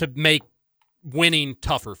make winning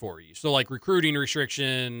tougher for you. So like recruiting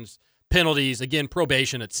restrictions, penalties, again,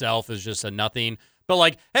 probation itself is just a nothing. But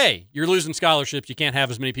like, hey, you're losing scholarships. You can't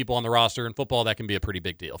have as many people on the roster. In football, that can be a pretty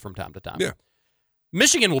big deal from time to time. Yeah.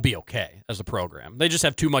 Michigan will be okay as a program. They just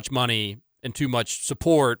have too much money and too much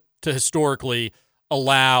support to historically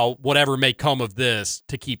allow whatever may come of this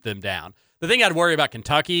to keep them down. The thing I'd worry about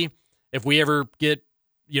Kentucky, if we ever get,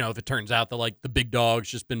 if it turns out that like the big dog's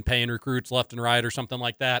just been paying recruits left and right or something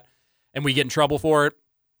like that, and we get in trouble for it.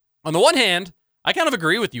 On the one hand, I kind of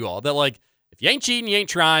agree with you all that like, if you ain't cheating, you ain't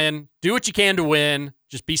trying, do what you can to win,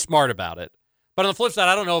 just be smart about it. But on the flip side,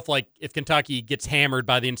 I don't know if Kentucky gets hammered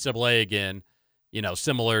by the NCAA again,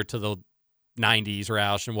 similar to the 90s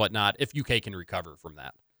Roush and whatnot, if UK can recover from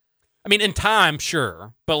that. I mean, in time,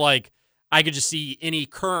 sure, but like I could just see any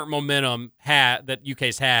current momentum that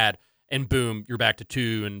UK's had, and boom, you're back to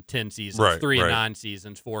 2 and 10 seasons, 3 and 9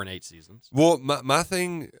 seasons, 4 and 8 seasons. Well, my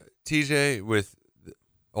thing, TJ, with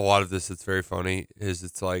a lot of this that's very funny is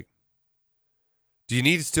it's like, do you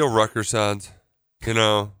need to steal Rutgers signs?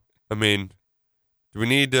 I mean, do we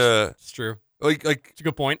need to? It's true. Like it's a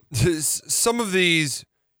good point. Some of these,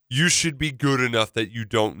 you should be good enough that you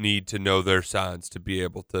don't need to know their signs to be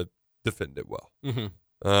able to defend it well.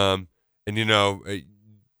 Mm-hmm. And you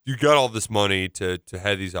got all this money to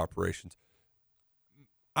have these operations.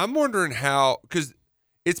 I'm wondering how, because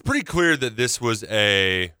it's pretty clear that this was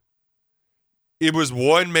it was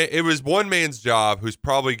one man's job who's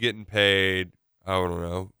probably getting paid, I don't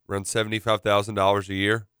know, around $75,000 a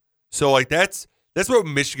year. So like that's what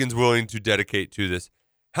Michigan's willing to dedicate to this.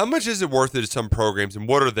 How much is it worth it to some programs, and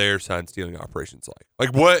what are their sign stealing operations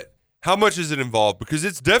like? Like how much is it involved? Because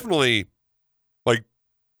it's definitely like,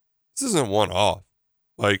 this isn't one off.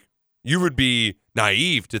 Like, you would be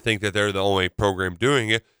naive to think that they're the only program doing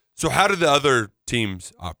it. So how do the other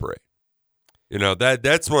teams operate?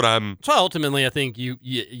 That's what I'm. So ultimately, I think you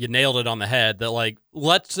nailed it on the head. That like,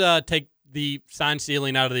 let's take the sign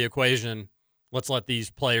stealing out of the equation. Let's let these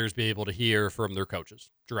players be able to hear from their coaches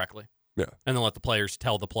directly. Yeah. And then let the players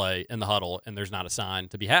tell the play in the huddle, and there's not a sign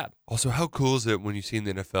to be had. Also, how cool is it when you see in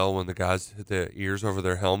the NFL when the guys hit their ears over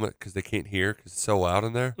their helmet because they can't hear because it's so loud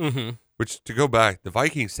in there? Mm-hmm. Which, to go back, the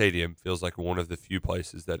Viking Stadium feels like one of the few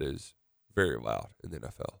places that is very loud in the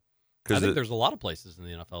NFL. I think there's a lot of places in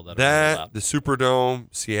the NFL that are that really loud. the Superdome,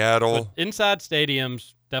 Seattle. But inside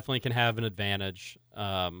stadiums definitely can have an advantage.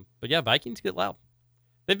 But yeah, Vikings get loud.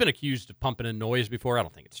 They've been accused of pumping in noise before. I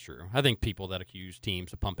don't think it's true. I think people that accuse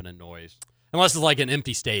teams of pumping in noise, unless it's like an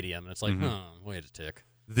empty stadium, and it's like, wait a tick.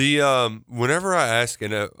 The whenever I ask,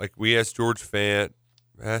 and like we asked George Fant,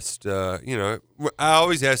 asked I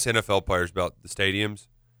always ask NFL players about the stadiums,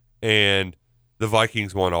 and the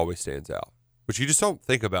Vikings one always stands out, which you just don't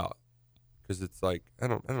think about because it's like I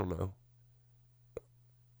don't know.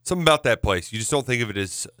 Something about that place. You just don't think of it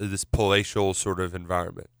as this palatial sort of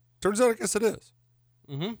environment. Turns out, I guess it is.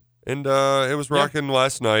 Mm-hmm. And it was rocking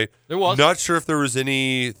last night. It was. Not sure if there was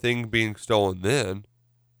anything being stolen then,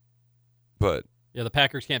 but Yeah, the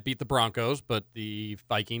Packers can't beat the Broncos, but the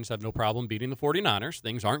Vikings have no problem beating the 49ers.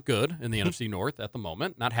 Things aren't good in the NFC North at the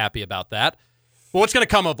moment. Not happy about that. But what's going to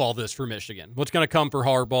come of all this for Michigan? What's going to come for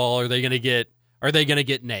Harbaugh? Are they going to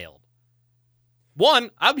get nailed?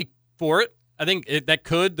 One, I'd be for it. I think there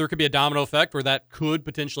could be a domino effect where that could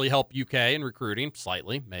potentially help UK in recruiting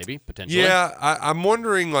slightly, maybe, potentially. yeah, I'm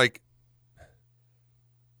wondering, like,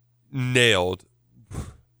 nailed.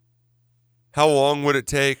 How long would it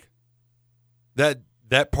take?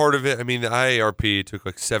 That part of it, I mean, the IARP took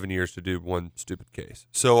like 7 years to do one stupid case.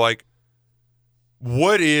 So, like,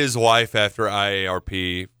 what is life after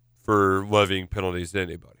IARP for levying penalties to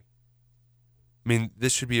anybody? I mean,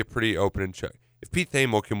 this should be a pretty open and shut. If Pete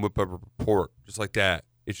Thamel can whip up a report just like that,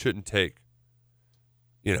 it shouldn't take,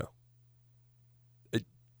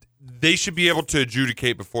 they should be able to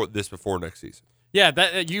adjudicate before next season. Yeah,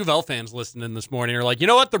 that U of L fans listening this morning are like, you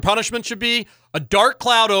know what? Their punishment should be a dark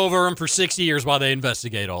cloud over them for 6 years while they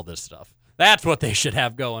investigate all this stuff. That's what they should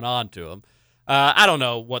have going on to them. I don't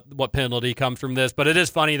know what penalty comes from this, but it is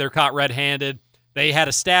funny they're caught red-handed. They had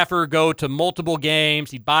a staffer go to multiple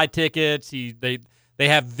games. He'd buy tickets. They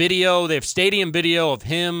have video. They have stadium video of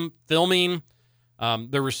him filming.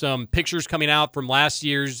 There were some pictures coming out from last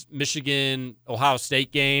year's Michigan-Ohio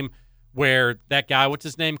State game where that guy, what's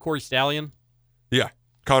his name, Corey Stallion? Yeah,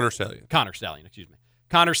 Connor Stallion, excuse me.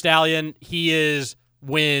 Connor Stallion, he is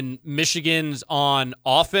when Michigan's on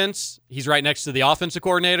offense, he's right next to the offensive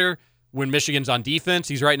coordinator. When Michigan's on defense,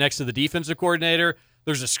 he's right next to the defensive coordinator.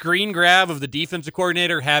 There's a screen grab of the defensive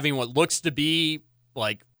coordinator having what looks to be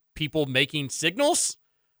like people making signals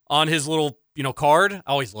on his little, card. I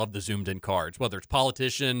always love the zoomed-in cards, whether it's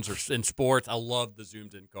politicians or in sports. I love the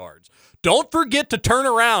zoomed-in cards. Don't forget to turn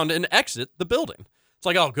around and exit the building. It's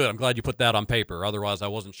like, oh, good, I'm glad you put that on paper. Otherwise, I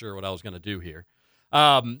wasn't sure what I was going to do here.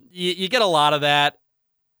 You get a lot of that.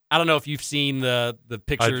 I don't know if you've seen the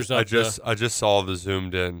pictures I just saw the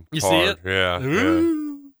zoomed-in You card. see it? Yeah.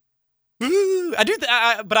 Ooh. Ooh.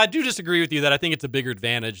 But I do disagree with you that I think it's a bigger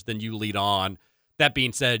advantage than you lead on. That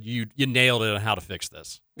being said, you nailed it on how to fix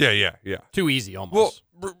this. Yeah. Too easy almost.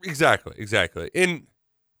 Well, exactly. And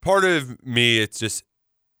part of me, it's just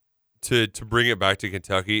to bring it back to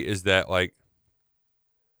Kentucky is that, like,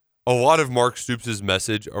 a lot of Mark Stoops'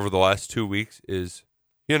 message over the last 2 weeks is,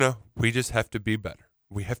 we just have to be better.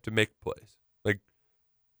 We have to make plays. Like,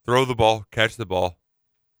 throw the ball, catch the ball,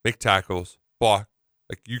 make tackles, block.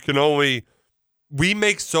 Like, we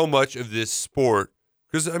make so much of this sport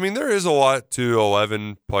because, I mean, there is a lot to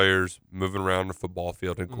 11 players moving around the football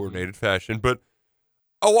field in coordinated fashion, but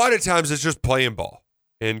a lot of times it's just playing ball.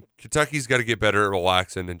 And Kentucky's got to get better at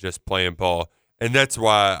relaxing and just playing ball. And that's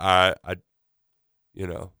why I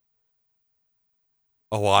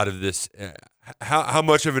a lot of this, how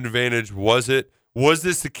much of an advantage was it? Was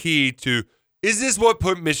this the key to, is this what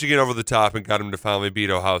put Michigan over the top and got them to finally beat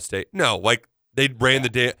Ohio State? No, like they ran the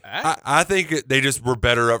damn, I think they just were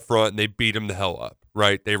better up front and they beat them the hell up,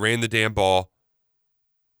 right? They ran the damn ball.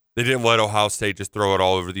 They didn't let Ohio State just throw it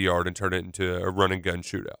all over the yard and turn it into a run and gun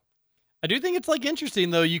shootout. I do think it's interesting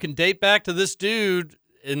though. You can date back to this dude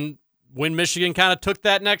and when Michigan kind of took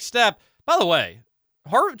that next step. By the way,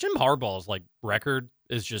 Jim Harbaugh's record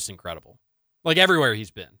is just incredible. Everywhere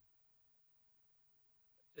he's been.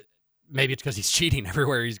 Maybe it's because he's cheating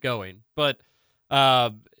everywhere he's going, but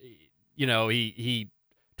he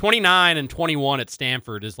 29 and 21 at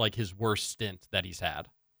Stanford is his worst stint that he's had,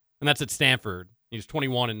 and that's at Stanford. He was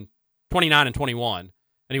 29 and 21, and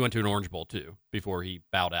he went to an Orange Bowl too before he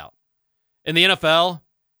bowed out. In the NFL,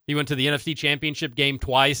 he went to the NFC Championship game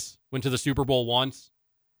twice, went to the Super Bowl once,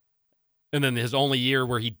 and then his only year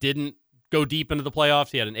where he didn't go deep into the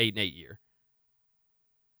playoffs, he had an 8-8 year.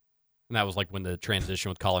 And that was like when the transition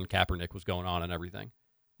with Colin Kaepernick was going on and everything.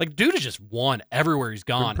 Like, dude has just won everywhere he's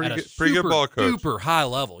gone at a pretty good ball coach. super high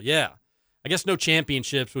level. Yeah. I guess no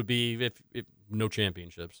championships would be if no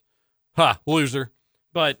championships. Loser.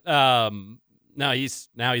 But now he's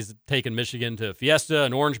taken Michigan to Fiesta,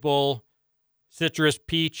 an Orange Bowl, Citrus,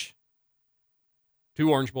 Peach.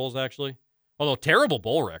 2 Orange Bowls, actually. Although, terrible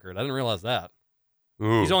bowl record. I didn't realize that.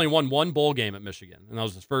 Ooh. He's only won 1 bowl game at Michigan, and that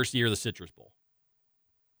was his first year of the Citrus Bowl.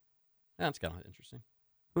 That's kind of interesting.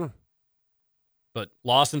 But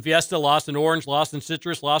lost in Fiesta, lost in Orange, lost in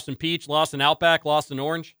Citrus, lost in Peach, lost in Outback, lost in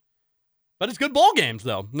Orange. But it's good bowl games,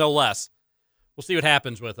 though, no less. We'll see what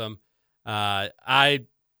happens with them. I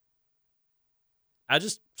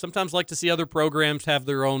just sometimes like to see other programs have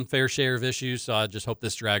their own fair share of issues, so I just hope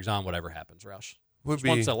this drags on whatever happens, Roush. Would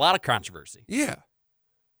Wants a lot of controversy. Yeah.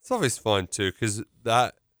 It's always fun, too, because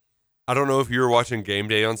I don't know if you were watching Game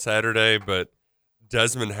Day on Saturday, but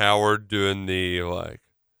Desmond Howard doing the,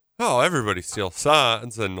 everybody steals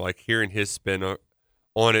signs, and, hearing his spin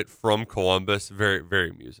on it from Columbus, very,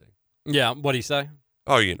 very amusing. Yeah, what'd he say?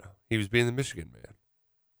 Oh, he was being the Michigan man.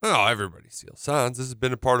 Oh, everybody steals signs. This has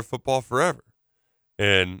been a part of football forever.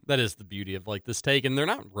 And that is the beauty of, this take, and they're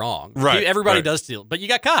not wrong. Right. Everybody does steal, but you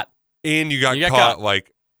got caught. And you got caught,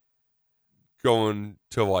 going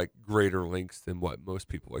to, greater lengths than what most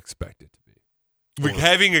people expect it to be.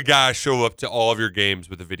 Having a guy show up to all of your games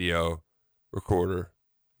with a video recorder,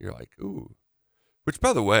 you're like, ooh. Which,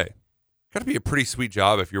 by the way, got to be a pretty sweet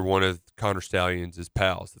job if you're one of Connor Stallions'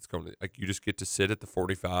 pals that's going to, you just get to sit at the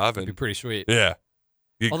 45. It'd be pretty sweet. Yeah.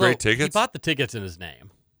 Get great tickets. He bought the tickets in his name.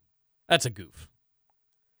 That's a goof.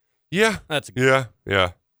 Yeah. That's a goof.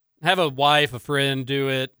 Yeah. Have a wife, a friend do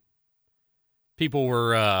it. People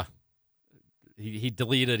were,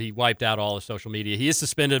 he wiped out all his social media. He is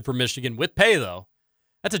suspended from Michigan with pay, though.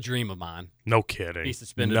 That's a dream of mine. No kidding. He's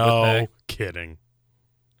suspended with pay. No kidding.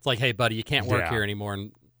 It's like, hey, buddy, you can't work here anymore,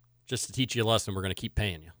 and just to teach you a lesson, we're going to keep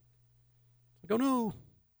paying you. I go, no.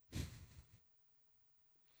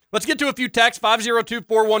 Let's get to a few texts.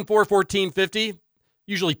 502-414-1450.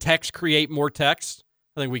 Usually texts create more texts.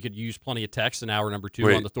 I think we could use plenty of texts in hour number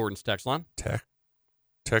 2 on the Thornton's text line.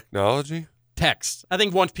 Technology? Texts. I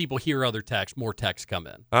think once people hear other texts, more texts come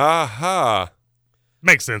in. Aha.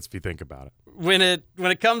 Makes sense if you think about it. When it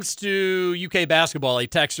comes to UK basketball, a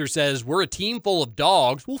texter says, we're a team full of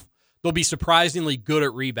dogs. Well, they'll be surprisingly good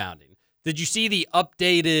at rebounding. Did you see the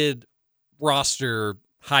updated roster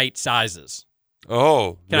height sizes?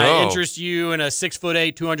 Oh, Can I interest you in a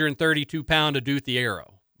 6'8", 232-pound Adu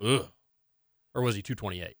Thiero? Ugh. Or was he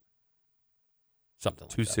 228? Something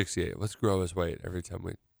like 268. That. Let's grow his weight every time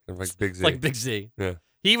we like Big Z. Like Big Z. Yeah.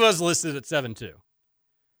 He was listed at 7'2".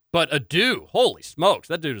 But Adu, holy smokes,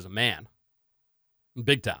 that dude is a man.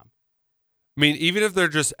 Big time. I mean, even if they're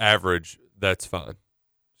just average, that's fine.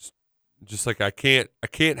 Just like I can't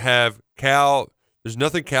have Cal. There's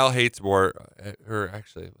nothing Cal hates more. Or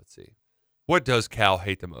actually, let's see. What does Cal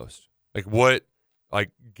hate the most? What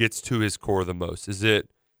gets to his core the most? Is it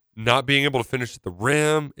not being able to finish at the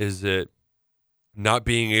rim? Is it not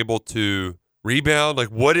being able to rebound?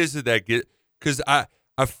 What is it that get? Because I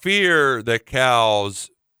fear that Cal's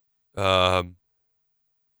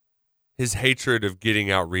his hatred of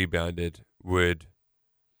getting out rebounded would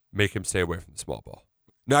make him stay away from the small ball.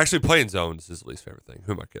 No, actually, playing zone is his least favorite thing.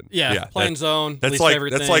 Who am I kidding? Yeah, playing zone. That's least like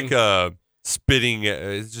favorite that's thing. like spitting.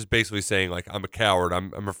 It's just basically saying I'm a coward.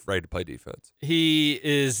 I'm afraid to play defense. He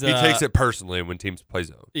is. He takes it personally when teams play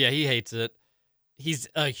zone. Yeah, he hates it. He's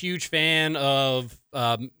a huge fan of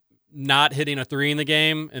not hitting a 3 in the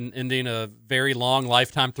game and ending a very long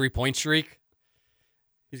lifetime 3-point streak.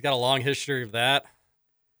 He's got a long history of that.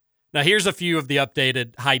 Now, here's a few of the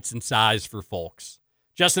updated heights and size for folks.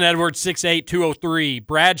 Justin Edwards, 6'8", 203.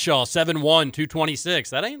 Bradshaw, 7'1", 226.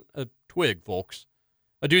 That ain't a twig, folks.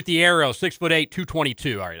 Adu Thiero, 6'8",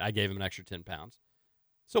 222. All right, I gave him an extra 10 pounds.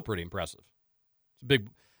 Still pretty impressive. It's a big.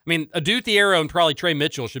 I mean, Adu Thiero and probably Trey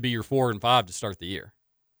Mitchell should be your 4 and 5 to start the year.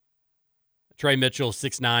 Trey Mitchell,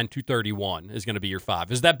 6'9", 231, is going to be your 5.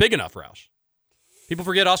 Is that big enough, Roush? People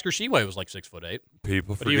forget Oscar Tshiebwe was 6'8".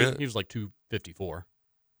 People but forget. He was 254.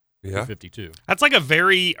 Yeah. 252. That's a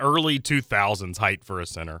very early 2000s height for a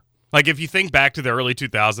center. If you think back to the early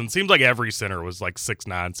 2000s, seems like every center was 6'9",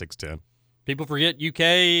 6'10". People forget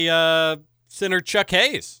UK center Chuck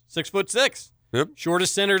Hayes, 6'6". Yep.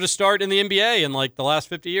 Shortest center to start in the NBA in the last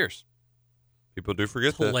 50 years. People do forget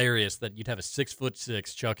It's that. hilarious that you'd have a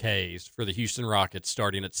 6'6" Chuck Hayes for the Houston Rockets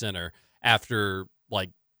starting at center after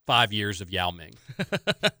 5 years of Yao Ming.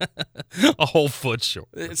 A whole foot short.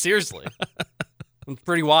 Seriously. It's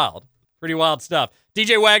pretty wild. Pretty wild stuff.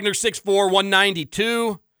 DJ Wagner, 6'4",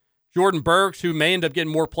 192. Jordan Burks, who may end up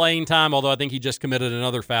getting more playing time, although I think he just committed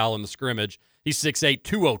another foul in the scrimmage. He's 6'8",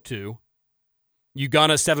 202.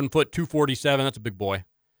 Ugana, 7 foot, 247. That's a big boy.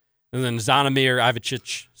 And then Zanimir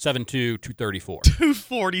Ivicic, 7'2", 234.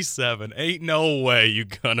 247. Ain't no way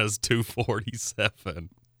Ugana's 247.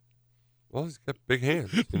 Well, he's got big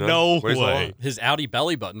hands. You know? No Weighs a way. lot. His Audi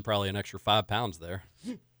belly button, probably an extra 5 pounds there.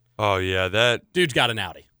 Oh, yeah, that. Dude's got an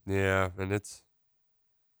Audi. Yeah, and it's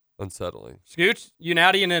unsettling. Scoots, you an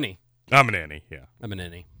Audi and any? I'm an Annie, yeah. I'm an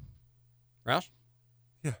any. Roush?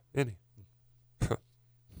 Yeah, any.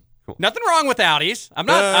 Nothing wrong with Audis. I'm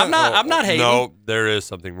not hating. No, there is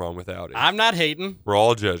something wrong with Audi. I'm not hating. We're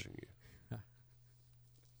all judging you.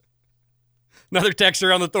 Another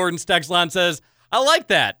texter on the Thornton's text line says, I like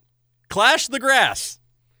that. Clash the grass.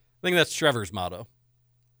 I think that's Trevor's motto.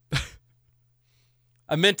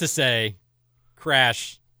 I meant to say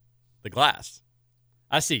crash the glass.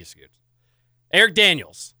 I see you, Scoots. Eric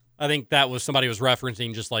Daniels. I think that was somebody who was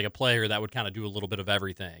referencing just like a player that would kind of do a little bit of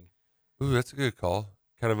everything. Ooh, that's a good call.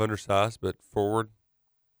 Kind of undersized, but forward.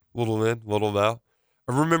 Little in, little out.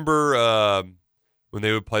 I remember when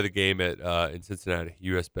they would play the game at in Cincinnati,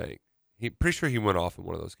 U.S. Bank. Pretty sure he went off in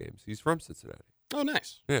one of those games. He's from Cincinnati. Oh,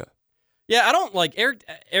 nice. Yeah. Yeah, I don't like Eric.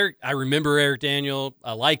 I remember Eric Daniel.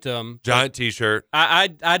 I liked him. Giant T-shirt.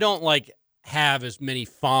 I don't like have as many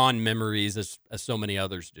fond memories as so many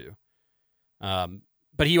others do.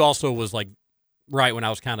 But he also was like right when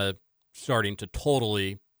I was kind of starting to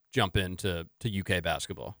totally jump into UK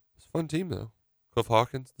basketball. It's a fun team though. Cliff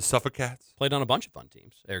Hawkins, the Suffolk Cats. Played on a bunch of fun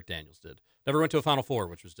teams. Eric Daniels did. Never went to a Final Four,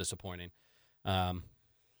 which was disappointing. But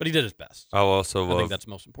he did his best. I also love think that's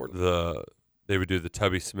most important. They would do the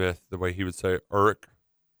Tubby Smith, the way he would say Eric.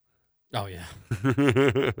 Oh yeah.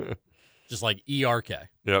 Just like ERK.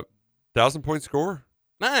 Yep. 1,000-point score.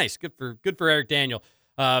 Nice. Good for Eric Daniel.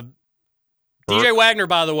 DJ Wagner,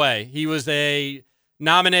 by the way, he was a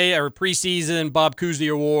nominee or preseason Bob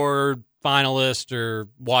Cousy Award finalist or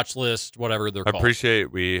watch list, whatever they're I called.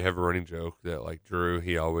 appreciate we have a running joke that like Drew,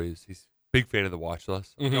 he's a big fan of the watch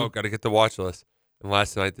list. Mhm. Oh, got to get the watch list. And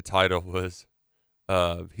last night the title was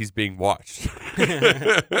he's being watched,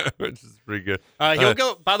 which is pretty good. He'll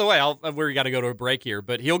go. By the way, we got to go to a break here,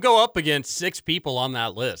 but he'll go up against 6 people on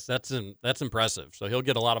that list. That's impressive. So he'll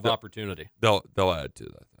get a lot of opportunity. They'll add to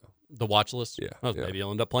that though. The watch list. Yeah, Oh, yeah. Maybe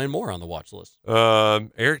he'll end up playing more on the watch list.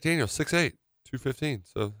 Eric Daniels, 6'8", 215.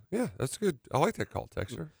 So yeah, that's good. I like that call,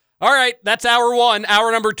 Texter. All right, that's hour 1.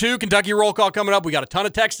 Hour number 2, Kentucky roll call coming up. We got a ton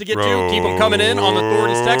of texts to get to. Keep them coming in on the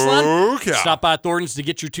Thornton's text line. Okay. Stop by Thornton's to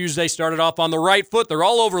get your Tuesday started off on the right foot. They're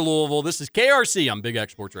all over Louisville. This is KRC on Big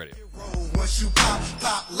X Sports Radio. Once you pop,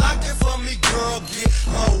 lock it for me, girl. Get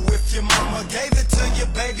low. If your mama gave it to you,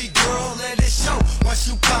 baby girl, let it show. Once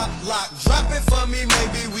you pop, lock, drop it for me,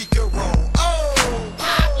 maybe we could roll. Oh,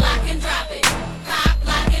 pop, lock, and drop it. Pop,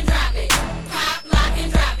 lock, and drop it. Pop, lock,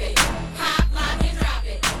 and drop it. Pop, lock, and drop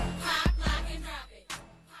it. Pop, lock, and drop it.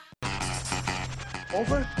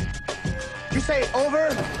 Over? You say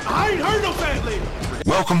over? I ain't heard no fat lady.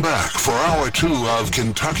 Welcome back for hour 2 of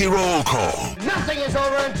Kentucky Roll Call Nothing is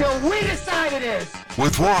over until we decide it is.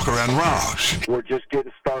 with Walker and Roush. We're just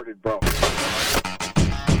getting started, bro.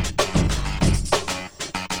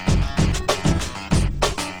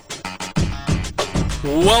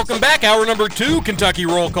 Welcome back. Hour number 2, Kentucky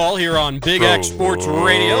roll call here on Big X Sports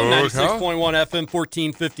Radio, 96.1 FM,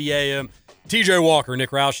 1450 AM. TJ Walker, Nick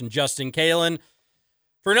Roush, and Justin Kalen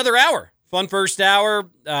for another hour. Fun first hour.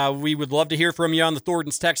 We would love to hear from you on the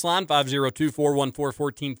Thornton's text line,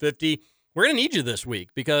 502-414-1450. We're going to need you this week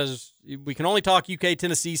because we can only talk UK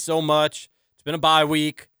Tennessee so much. It's been a bye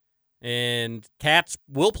week, and Cats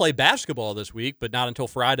will play basketball this week, but not until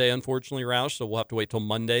Friday, unfortunately, Roush, so we'll have to wait till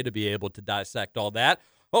Monday to be able to dissect all that.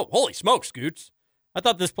 Oh, holy smoke, Scoots. I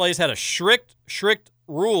thought this place had a strict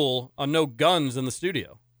rule on no guns in the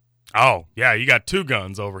studio. Oh, yeah, you got 2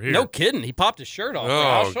 guns over here. No kidding. He popped his shirt off.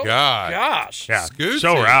 Oh, Roush. God. Gosh. Yeah, Scootsy.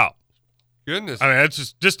 show her out. Goodness. I mean,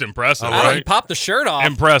 it's just impressive. All I don't know, right. he popped the shirt off.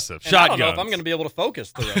 Impressive. And I don't know Shotguns. if I'm going to be able to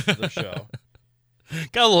focus the rest of the show.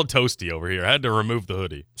 Got a little toasty over here. I had to remove the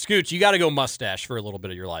hoodie. Scoots, you got to go mustache for a little bit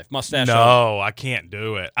of your life. Mustache. No, I can't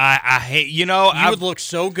do it. I hate, You would look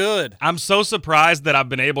so good. I'm so surprised that I've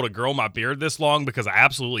been able to grow my beard this long because I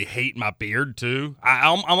absolutely hate my beard too.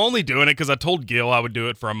 I'm only doing it because I told Gil I would do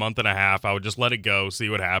it for a month and a half. I would just let it go, see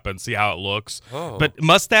what happens, see how it looks. Oh. But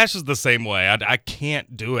mustache is the same way. I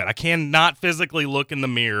can't do it. I cannot physically look in the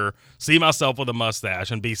mirror, see myself with a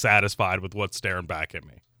mustache, and be satisfied with what's staring back at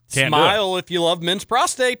me. Can't Smile if you love men's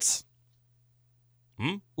prostates.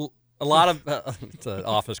 Hmm? A lot of it's an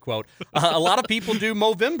office quote. A lot of people do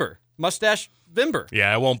Movember, mustache Vember.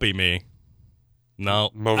 Yeah, it won't be me.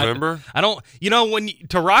 No. November? I don't.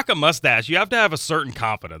 To rock a mustache, you have to have a certain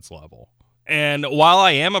confidence level. And while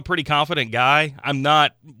I am a pretty confident guy, I'm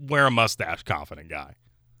not wear a mustache confident guy.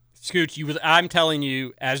 Scooch, I'm telling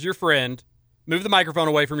you, as your friend, move the microphone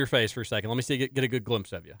away from your face for a second. Let me see, get a good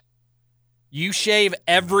glimpse of you. You shave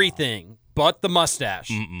everything but the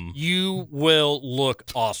mustache. You will look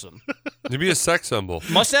awesome. You'd be a sex symbol.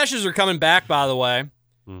 Mustaches are coming back, by the way.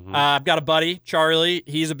 Mm-hmm. I've got a buddy, Charlie.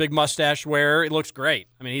 He's a big mustache wearer. It looks great.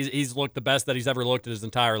 I mean, he's looked the best that he's ever looked in his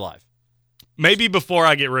entire life. Maybe before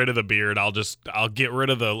I get rid of the beard, I'll get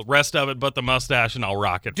rid of the rest of it, but the mustache, and I'll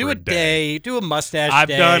rock it. Do for a day. Do a mustache.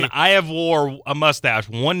 I have wore a mustache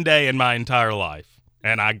one day in my entire life,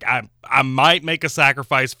 and I might make a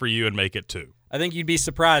sacrifice for you and make it 2. I think you'd be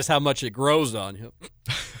surprised how much it grows on you.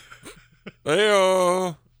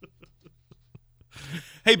 Hey-o.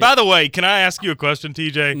 Hey, by the way, can I ask you a question,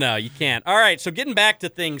 TJ? No, you can't. All right, so getting back to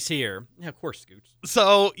things here. Yeah, of course, Scoots.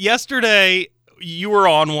 So yesterday, you were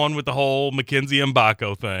on one with the whole Mackenzie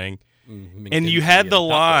Mbako thing, and you had the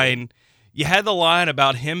line. You had the line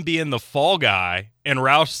about him being the fall guy, and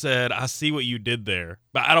Roush said, "I see what you did there,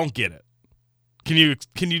 but I don't get it." Can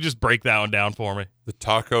you just break that one down for me? The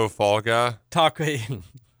taco fall guy?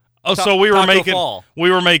 Oh, so we were Taco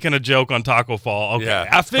making a joke on Taco Fall. Okay, Yeah,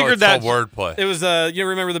 I figured that wordplay. It was you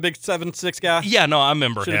remember the big 7'6" guy? Yeah, no, I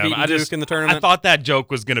remember Should've him. beaten I Duke just in the tournament. I thought that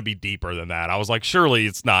joke was going to be deeper than that. I was like, surely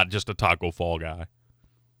it's not just a Taco Fall guy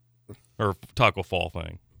or Taco Fall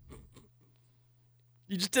thing.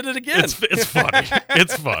 You just did it again. It's funny.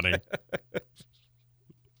 It's funny.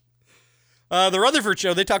 The Rutherford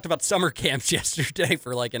show, they talked about summer camps yesterday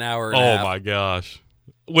for like an hour and a half. Oh my gosh.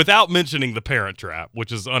 Without mentioning the Parent Trap,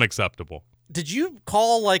 which is unacceptable. Did you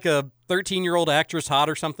call like a 13-year-old actress hot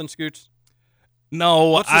or something, Scoots? No,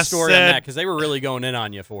 What's the I story on said, that? Because they were really going in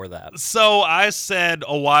on you for that. So I said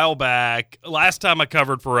a while back, last time I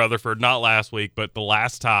covered for Rutherford, not last week, but the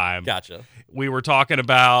last time. Gotcha. We were talking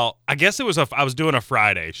about, I guess it was I was doing a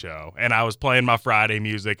Friday show, and I was playing my Friday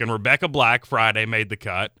music, and Rebecca Black Friday made the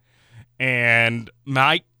cut. And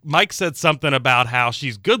Mike said something about how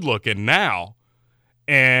she's good looking now.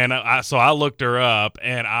 And so I looked her up,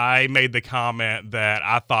 and I made the comment that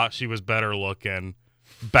I thought she was better looking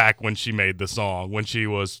back when she made the song, when she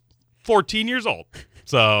was 14 years old.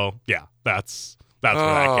 So, yeah, that's where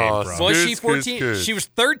that came from. Was she 14? She was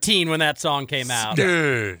 13 when that song came out.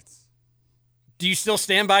 Dude. Do you still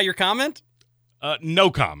stand by your comment? No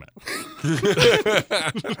comment.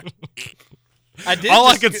 All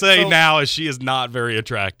I can say now is she is not very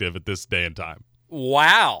attractive at this day and time.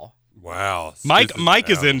 Wow. Mike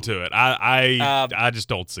is into it. I just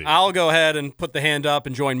don't see it. I'll go ahead and put the hand up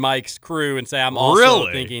and join Mike's crew and say I'm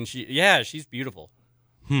also thinking she's beautiful.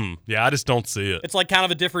 Yeah, I just don't see it. It's like kind of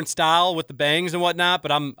a different style with the bangs and whatnot,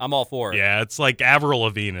 but I'm all for it. Yeah, it's like Avril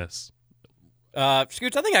Lavigne.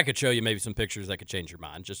 Scoots, I think I could show you maybe some pictures that could change your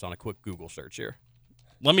mind just on a quick Google search here.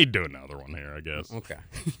 Let me do another one here, I guess. Okay.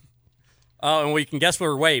 Oh, and we can guess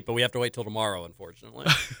her weight, but we have to wait till tomorrow, unfortunately.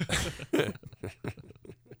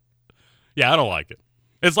 Yeah, I don't like it.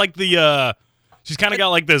 It's like she's kind of got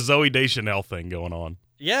like the Zooey Deschanel thing going on.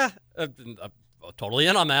 Yeah, totally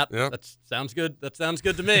in on that. Yep. That sounds good. That sounds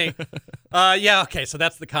good to me. Yeah, okay, so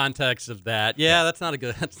that's the context of that. Yeah, that's not a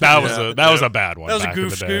good. That was a bad one. That was a back in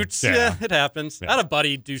goof, the day. Scoots. Yeah, it happens. I had a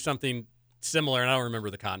buddy do something similar, and I don't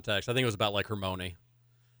remember the context. I think it was about like Hermione.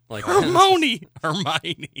 Like Hermione.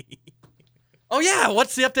 Oh yeah,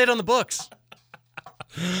 what's the update on the books?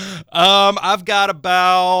 I've got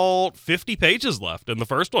about 50 pages left in the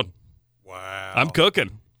first one. Wow. I'm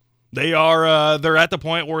cooking. They're at the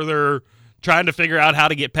point where they're trying to figure out how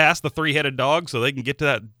to get past the 3-headed dog so they can get to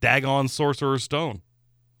that daggone Sorcerer's Stone.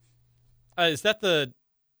 Is that the...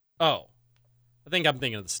 Oh. I think I'm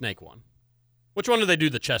thinking of the snake one. Which one do they do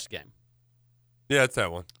the chess game? Yeah, it's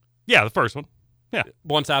that one. Yeah, the first one. Yeah.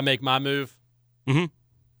 Once I make my move? Mm-hmm.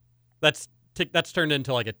 That's turned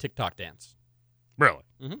into like a TikTok dance. Really?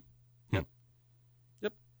 Mm-hmm.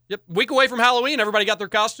 Yep. Week away from Halloween. Everybody got their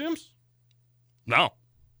costumes? No.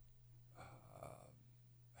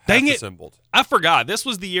 Dang it. Assembled. I forgot. This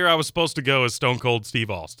was the year I was supposed to go as Stone Cold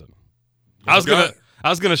Steve Austin. I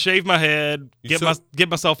was gonna shave my head, get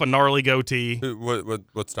myself a gnarly goatee.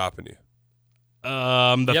 What's stopping you?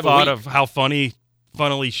 The thought of how funnily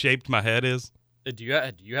shaped my head is. Do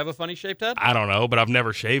you have a funny shaped head? I don't know, but I've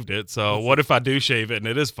never shaved it. So what if I do shave it and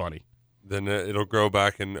it is funny? Then it'll grow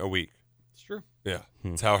back in a week. It's true. Yeah,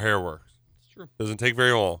 that's how hair works. It's true. Doesn't take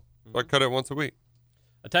very long. So I cut it once a week.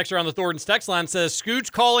 A texter on the Thornton's text line says,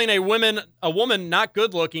 Scooch calling a woman not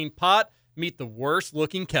good looking, pot meet the worst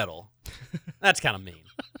looking kettle. That's kind of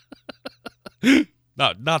mean.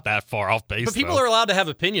 Not that far off base. But people though. are allowed to have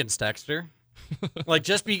opinions, Texter. Like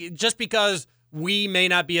just because we may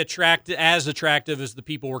not be as attractive as the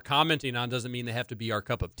people we're commenting on doesn't mean they have to be our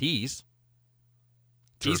cup of teas.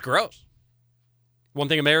 Tea's gross. One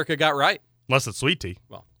thing America got right. Unless it's sweet tea.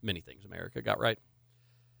 Well, many things America got right.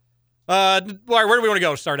 Where do we want to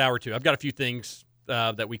go to start hour 2? I've got a few things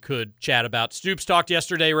that we could chat about. Stoops talked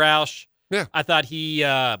yesterday, Roush. Yeah. I thought he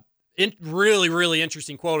really, really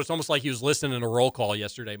interesting quote. It's almost like he was listening to a roll call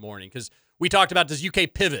yesterday morning because we talked about does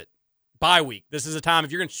UK pivot bye week. This is a time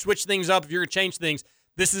if you're going to switch things up, if you're going to change things,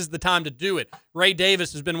 this is the time to do it. Ray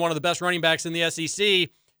Davis has been one of the best running backs in the SEC.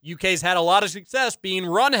 UK's had a lot of success being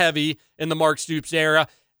run heavy in the Mark Stoops era.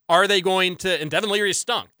 Are they going to, and Devin Leary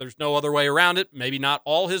stunk. There's no other way around it. Maybe not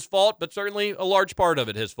all his fault, but certainly a large part of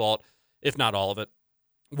it his fault, if not all of it.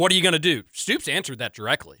 What are you going to do? Stoops answered that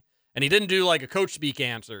directly. And he didn't do like a coach speak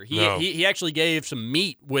answer. He actually gave some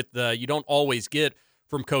meat with the you don't always get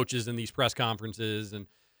from coaches in these press conferences. And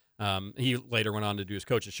he later went on to do his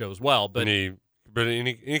coach's show as well. But he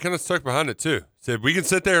kind of stuck behind it too. Said we can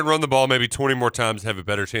sit there and run the ball maybe 20 more times and have a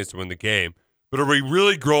better chance to win the game. But are we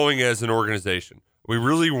really growing as an organization? Are we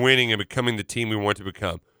really winning and becoming the team we want to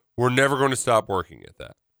become? We're never going to stop working at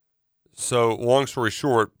that. So long story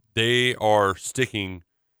short, they are sticking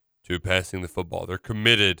to passing the football. They're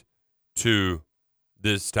committed to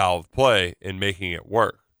this style of play and making it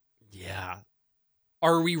work. Yeah.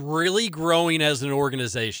 Are we really growing as an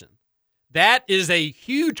organization? That is a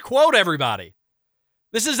huge quote, everybody.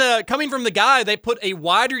 This is coming from the guy they put a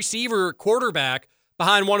wide receiver quarterback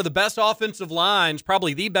behind one of the best offensive lines,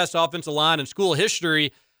 probably the best offensive line in school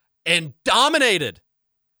history, and dominated.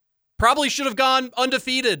 Probably should have gone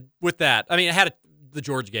undefeated with that. I mean, it had the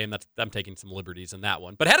Georgia game. I'm taking some liberties in that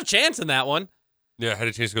one, but had a chance in that one. Yeah, had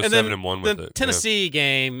a chance to go 7-1 with the it. Tennessee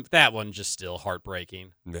game, that one just still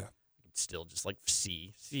heartbreaking. Yeah. Still just like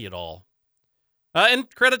see it all.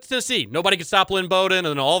 And credit to Tennessee. Nobody could stop Lynn Bowden, and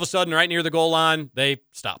then all of a sudden, right near the goal line, they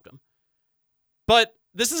stopped him. But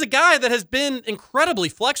this is a guy that has been incredibly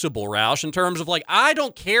flexible, Roush, in terms of like, I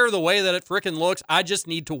don't care the way that it frickin' looks. I just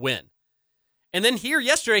need to win. And then here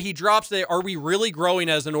yesterday, he drops the, are we really growing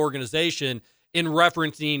as an organization in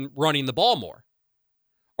referencing running the ball more?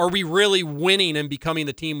 Are we really winning and becoming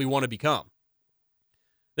the team we want to become?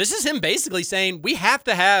 This is him basically saying we have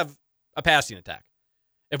to have a passing attack.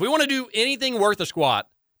 If we want to do anything worth a squat,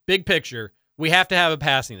 big picture, we have to have a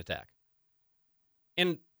passing attack.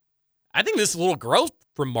 And I think this is a little growth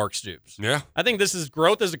from Mark Stoops. Yeah. I think this is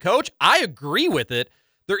growth as a coach. I agree with it.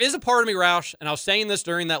 There is a part of me, Roush, and I was saying this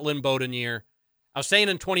during that Lynn Bowden year. I was saying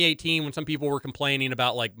in 2018 when some people were complaining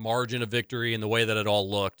about like margin of victory and the way that it all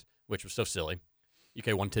looked, which was so silly.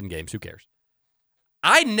 UK won 10 games. Who cares?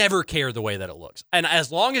 I never care the way that it looks. And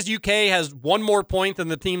as long as UK has one more point than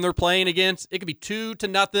the team they're playing against, it could be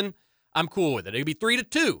 2-0. I'm cool with it. It could be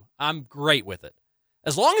 3-2. I'm great with it.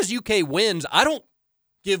 As long as UK wins, I don't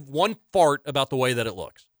give one fart about the way that it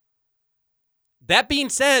looks. That being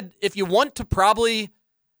said, if you want to probably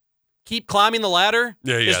keep climbing the ladder,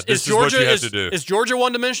 this is what you have to do. Is Georgia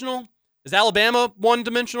one-dimensional? Is Alabama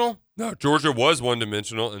one-dimensional? No, Georgia was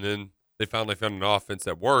one-dimensional, and then they finally found an offense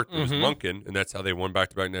that worked. It was Monken, and that's how they won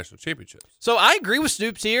back-to-back national championships. So I agree with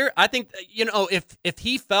Stoops here. I think, if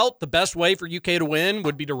he felt the best way for UK to win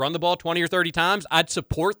would be to run the ball 20 or 30 times, I'd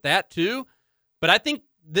support that too. But I think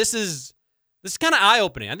this is kind of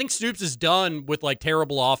eye-opening. I think Stoops is done with like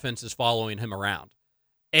terrible offenses following him around.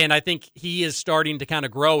 And I think he is starting to kind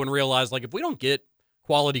of grow and realize like if we don't get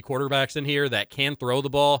quality quarterbacks in here that can throw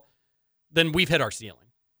the ball, then we've hit our ceiling.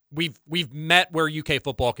 We've met where UK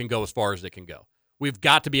football can go as far as it can go. We've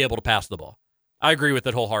got to be able to pass the ball. I agree with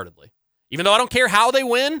it wholeheartedly. Even though I don't care how they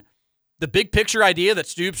win, the big picture idea that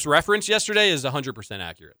Stoops referenced yesterday is 100%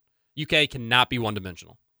 accurate. UK cannot be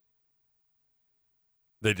one-dimensional.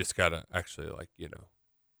 They just got to actually,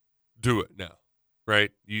 do it now,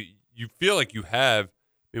 right? You feel like you have,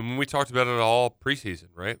 when we talked about it all preseason,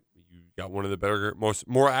 right? You got one of the better,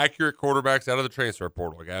 more accurate quarterbacks out of the transfer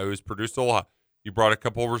portal, a guy who's produced a lot. You brought a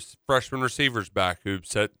couple of freshman receivers back who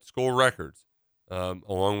set school records,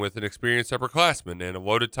 along with an experienced upperclassman and a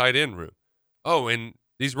loaded tight end room. Oh, and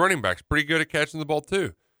these running backs, pretty good at catching the ball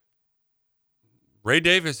too. Ray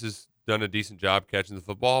Davis has done a decent job catching the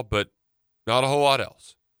football, but not a whole lot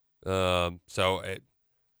else. You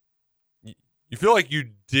feel like you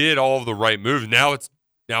did all of the right moves. Now it's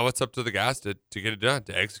up to the guys to get it done,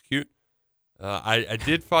 to execute. I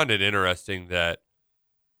did find it interesting that,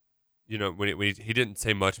 when he didn't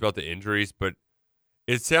say much about the injuries, but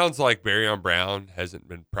it sounds like Barryon Brown hasn't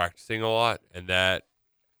been practicing a lot, and that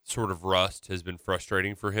sort of rust has been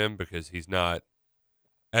frustrating for him because he's not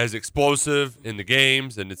as explosive in the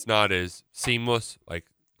games, and it's not as seamless. Like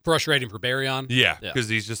Frustrating for Barryon. yeah, because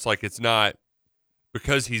he's just like it's not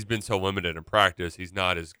because he's been so limited in practice. He's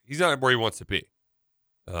not where he wants to be.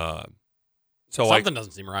 So Something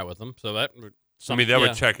doesn't seem right with him. So that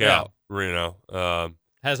would check out. You know,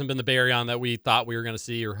 hasn't been the Barryon that we thought we were going to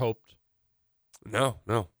see or hoped. No.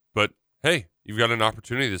 But hey, you've got an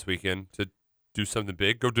opportunity this weekend to do something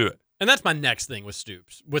big. Go do it. And that's my next thing with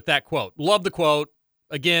Stoops, with that quote. Love the quote.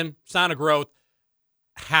 Again, sign of growth.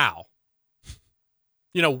 How?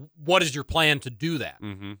 You know, what is your plan to do that?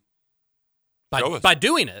 Mm-hmm. By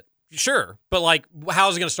doing it, sure. But, like, how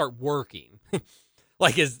is it going to start working?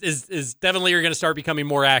 Like, is Devin Leary going to start becoming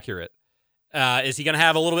more accurate? Is he going to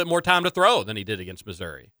have a little bit more time to throw than he did against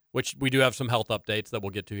Missouri? Which we do have some health updates that we'll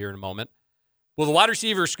get to here in a moment. Will the wide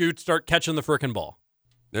receiver, Scoot, start catching the frickin' ball?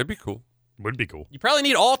 That'd be cool. Would be cool. You probably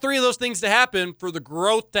need all three of those things to happen for the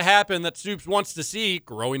growth to happen that Stoops wants to see,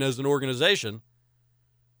 growing as an organization.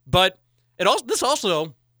 But this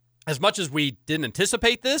also, as much as we didn't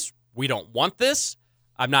anticipate this, we don't want this.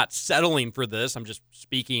 I'm not settling for this. I'm just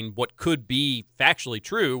speaking what could be factually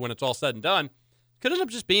true when it's all said and done. Could end up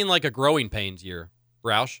just being like a growing pains year,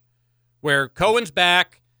 Roush, where Cohen's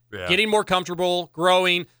back, getting more comfortable,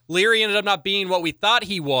 growing. Leary ended up not being what we thought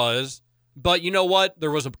he was, but you know what? There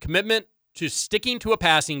was a commitment to sticking to a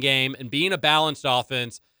passing game and being a balanced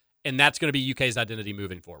offense, and that's going to be UK's identity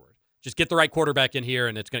moving forward. Just get the right quarterback in here,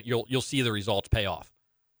 and it's going you'll see the results pay off.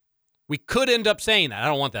 We could end up saying that. I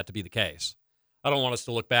don't want that to be the case. I don't want us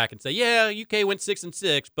to look back and say, yeah, UK went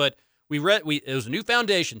 6-6, but it was a new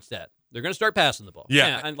foundation set. They're going to start passing the ball.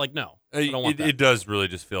 Yeah, and like no, I don't want that. It does really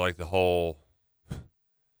just feel like the whole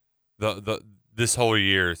this whole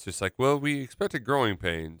year. It's just like, well, we expected growing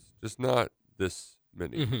pains, just not this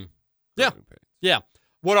many. Mm-hmm. Yeah.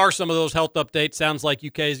 What are some of those health updates? Sounds like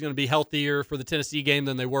UK is going to be healthier for the Tennessee game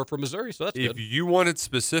than they were for Missouri, so that's good. If you wanted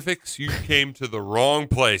specifics, you came to the wrong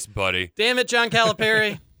place, buddy. Damn it, John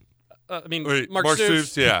Calipari. Mark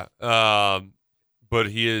Stoops. Yeah. But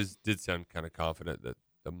he did sound kind of confident that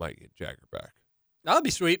they might get Jagger back. That'd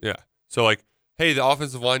be sweet. Yeah. So, like, hey, the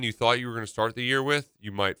offensive line you thought you were going to start the year with,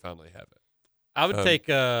 you might finally have it. I would take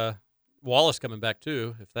Wallace coming back,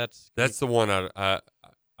 too, if that's the one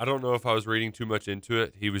I don't know if I was reading too much into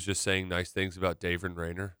it. He was just saying nice things about David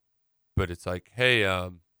Rayner. But it's like, hey,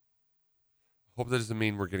 hope that doesn't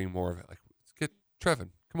mean we're getting more of it. Like, let's get Trevin.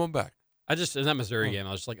 Come on back. In that Missouri game,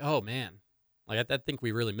 I was just like, oh, man. Like, I think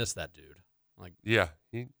we really missed that dude. Like, yeah,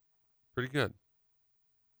 he pretty good.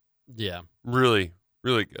 Yeah. Really,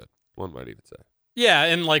 really good, one might even say. Yeah,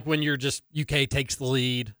 and like when you're just UK takes the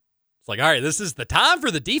lead, it's like, all right, this is the time for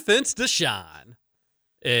the defense to shine.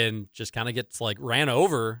 And just kind of gets like ran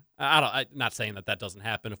over. I'm not saying that doesn't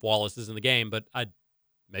happen if Wallace is in the game, but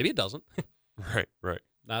maybe it doesn't. Right.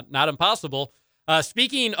 Not impossible.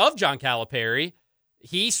 Speaking of John Calipari,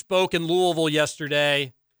 he spoke in Louisville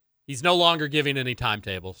yesterday. He's no longer giving any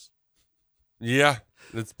timetables. Yeah,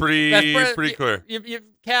 that's pretty clear.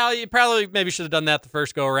 Cal, you probably maybe should have done that the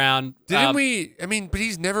first go around. Didn't we? I mean, but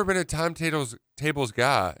he's never been a timetables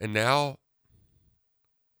guy, and now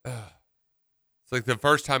it's like the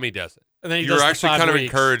first time he does it. And then you're actually kind of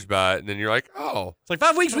encouraged by it, and then you're like, oh, it's like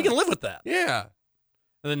 5 weeks. We can live with that. Yeah.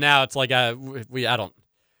 And then now it's like we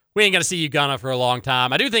ain't gonna see Ugonna for a long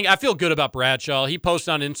time. I feel good about Bradshaw. He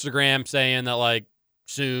posted on Instagram saying that like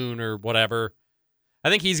soon or whatever. I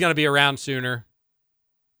think he's gonna be around sooner.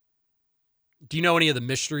 Do you know any of the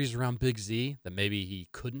mysteries around Big Z that maybe he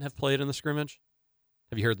couldn't have played in the scrimmage?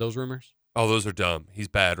 Have you heard those rumors? Oh, those are dumb. He's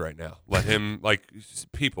bad right now. Let him like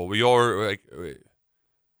people. We all are like.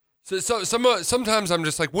 So sometimes I'm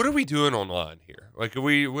just like, what are we doing online here? Like,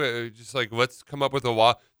 we just like let's come up with a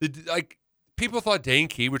while. Like people thought Dane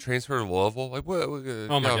Key would transfer to Louisville. Like what?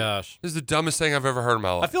 Oh my gosh, this is the dumbest thing I've ever heard in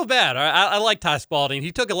my life. I feel bad. I like Ty Spalding.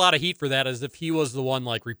 He took a lot of heat for that, as if he was the one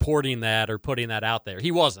like reporting that or putting that out there.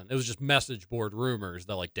 He wasn't. It was just message board rumors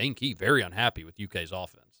that like Dane Key very unhappy with UK's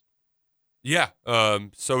offense. Yeah.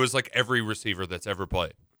 So is like every receiver that's ever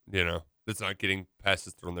played. You know, that's not getting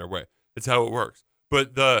passes thrown their way. It's how it works.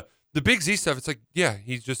 But the Big Z stuff, it's like, yeah,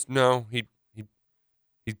 he's just he's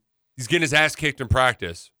getting his ass kicked in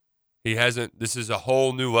practice. He hasn't. This is a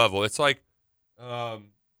whole new level. It's like, I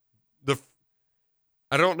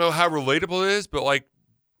don't know how relatable it is, but like,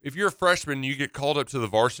 if you're a freshman and you get called up to the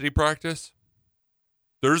varsity practice,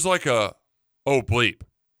 there's like a bleep,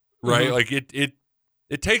 right? Mm-hmm. Like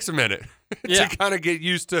it takes a minute to kind of get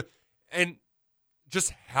used to, and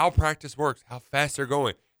just how practice works, how fast they're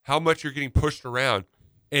going, how much you're getting pushed around.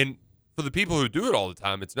 And for the people who do it all the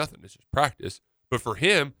time, it's nothing. It's just practice. But for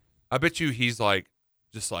him, I bet you he's like,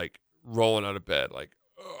 just like rolling out of bed, like,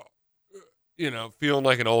 feeling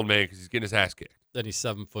like an old man because he's getting his ass kicked. Then he's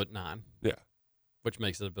 7'9", Yeah, which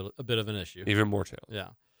makes it a bit of an issue. even more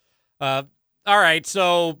challenging. Yeah. All right.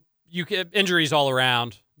 So you get injuries all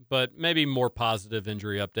around, but maybe more positive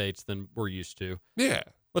injury updates than we're used to. Yeah.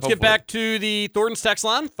 Let's get back to the Thornton's text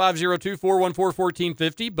line,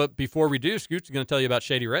 502-414-1450. But before we do, Scoots is going to tell you about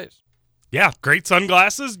Shady Rays. Yeah, great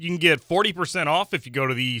sunglasses. You can get 40% off if you go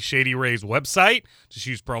to the Shady Rays website. Just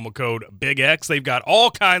use promo code BIGX. They've got all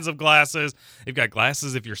kinds of glasses. They've got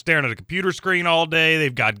glasses if you're staring at a computer screen all day.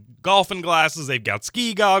 They've got golfing glasses. They've got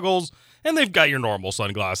ski goggles. And they've got your normal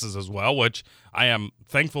sunglasses as well, which I am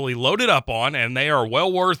thankfully loaded up on, and they are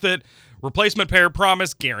well worth it. Replacement pair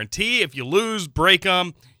promise guarantee. If you lose, break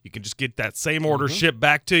them. You can just get that same order shipped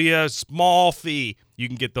back to you. Small fee. You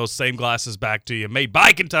can get those same glasses back to you. Made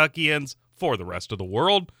by Kentuckians for the rest of the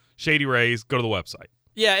world. Shady Rays, go to the website.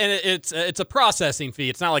 Yeah, and it's a processing fee.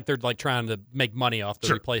 It's not like they're like trying to make money off the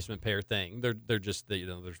Sure. replacement pair thing. They're just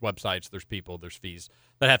there's websites, there's people, there's fees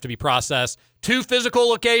that have to be processed. 2 physical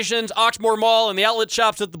locations: Oxmoor Mall and the outlet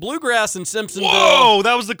shops at the Bluegrass in Simpsonville. Whoa,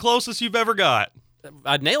 that was the closest you've ever got.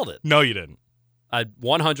 I nailed it. No, you didn't. I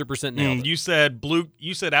 100% nailed it.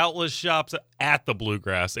 You said outlet shops at the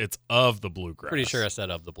Bluegrass. It's of the Bluegrass. Pretty sure I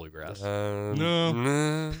said of the Bluegrass.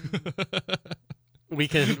 No. We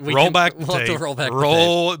can We'll have to roll back.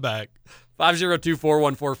 Roll it back.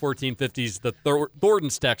 502-414-1450 is the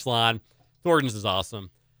Thornton's text line. Thornton's is awesome.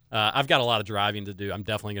 I've got a lot of driving to do. I'm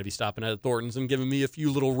definitely going to be stopping at Thornton's and giving me a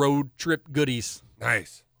few little road trip goodies.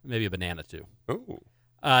 Nice. Maybe a banana too. Ooh.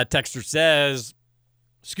 Texter says,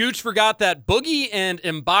 Scooch forgot that Boogie and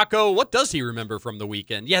Mbako. What does he remember from the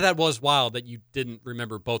weekend? Yeah, that was wild that you didn't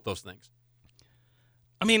remember both those things.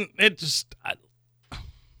 I mean, it just I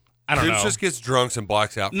don't Dude know. just gets drunk and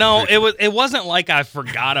blacks out. No, it wasn't like I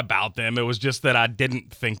forgot about them. It was just that I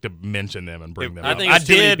didn't think to mention them and bring them I up. think it's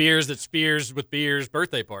too many beers at Spears with Beers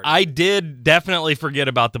birthday party. I did definitely forget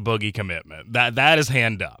about the Boogie commitment. That is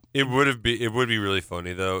hand up. It would be really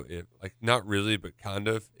funny though, if like not really, but kind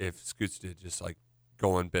of, if Scoots did just like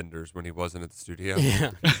go on benders when he wasn't at the studio.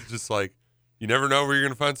 Yeah. Just like you never know where you're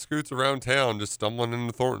gonna find Scoots around town, just stumbling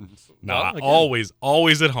into Thornton's. No, Well, again,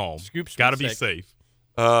 always at home. Scoop's Got to be mistake. safe.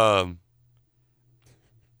 By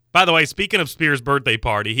the way, speaking of Spears' birthday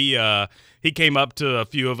party, he came up to a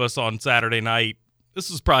few of us on Saturday night.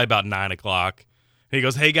 This was probably about 9:00. He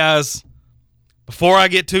goes, "Hey guys, before I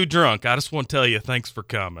get too drunk, I just want to tell you thanks for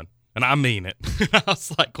coming." And I mean it. I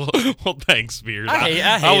was like, well, thanks, Spears. I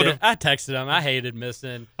hated it. I texted him. I hated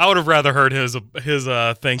missing. I would have rather heard his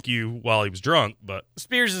thank you while he was drunk, but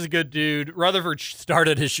Spears is a good dude. Rutherford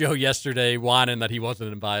started his show yesterday whining that he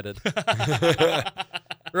wasn't invited.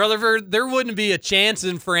 Rutherford, there wouldn't be a chance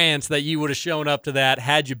in France that you would have shown up to that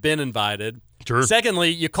had you been invited. True.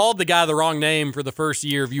 Secondly, you called the guy the wrong name for the first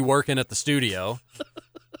year of you working at the studio.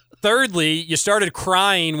 Thirdly, you started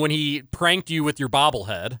crying when he pranked you with your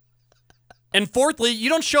bobblehead. And fourthly, you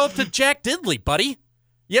don't show up to Jack Diddley, buddy.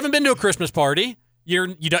 You haven't been to a Christmas party. You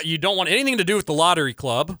don't want anything to do with the lottery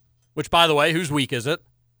club, which, by the way, whose week is it?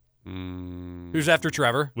 Who's after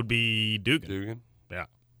Trevor? would be Dugan. Dugan. Yeah.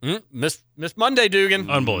 Miss Monday, Dugan.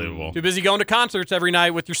 Unbelievable. Too busy going to concerts every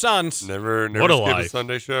night with your sons. Never What a skipped life. a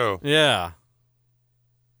Sunday show. Yeah.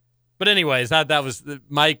 But anyways, that was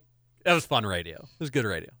Mike. That was fun radio. It was good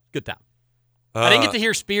radio. Good time. I didn't get to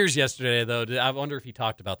hear Spears yesterday, though. I wonder if he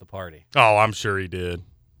talked about the party. Oh, I'm sure he did.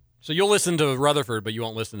 So you'll listen to Rutherford, but you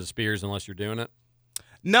won't listen to Spears unless you're doing it?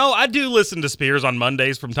 No, I do listen to Spears on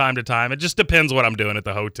Mondays from time to time. It just depends what I'm doing at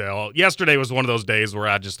the hotel. Yesterday was one of those days where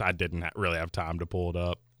I didn't really have time to pull it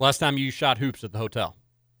up. Last time you shot hoops at the hotel.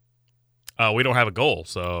 We don't have a goal,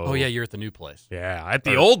 so. Oh, yeah, you're at the new place. Yeah, at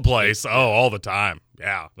the old place. Oh, all the time.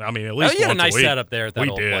 Yeah, I mean, at least you had a once nice week. setup there at that We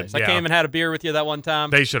old did, place. I yeah. came and had a beer with you that one time.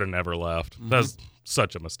 They should have never left. That's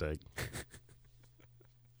such a mistake.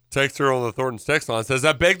 Texter on the Thornton's text line says,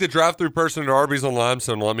 I begged the drive-through person at Arby's on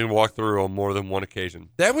Limestone to let me walk through on more than one occasion.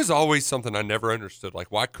 That was always something I never understood.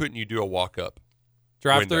 Like, why couldn't you do a walk-up?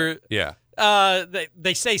 Drive-through? Yeah.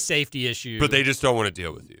 They say safety issues. But they just don't want to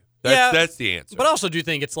deal with you. Yeah, That's the answer. But I also do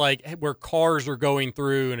think it's like where cars are going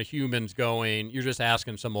through and a human's going, you're just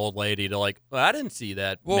asking some old lady to like, well, I didn't see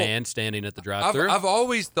that man standing at the drive-thru. I've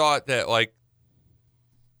always thought that, like,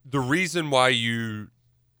 the reason why you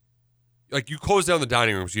close down the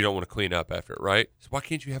dining room because you don't want to clean up after it, right? So why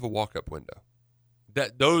can't you have a walk-up window?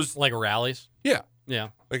 Like rallies? Yeah. Yeah.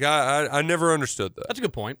 Like, I never understood that. That's a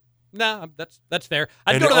good point. Nah, that's fair.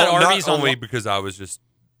 I'd And go to that Arby's not on only because I was just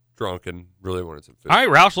drunk and really wanted some food. All right,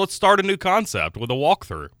 Roush, let's start a new concept with a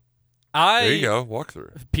walkthrough. There you go, walk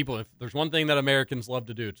through. People, if there's one thing that Americans love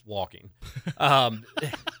to do, it's walking.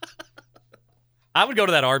 I would go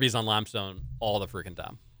to that Arby's on Limestone all the freaking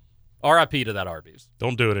time. R.I.P. to that Arby's.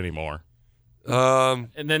 Don't do it anymore. And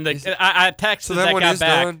then I texted So that that one guy is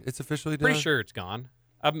back. done? It's officially done? Pretty sure it's gone.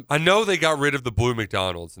 I know they got rid of the blue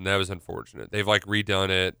McDonald's, and that was unfortunate. They've like redone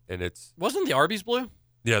it, and it's Wasn't the Arby's blue?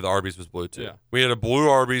 the Arby's was blue too. Yeah. We had a blue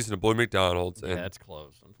Arby's and a blue McDonald's, and Yeah, it's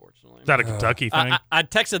closed, unfortunately. Is that a Kentucky thing? I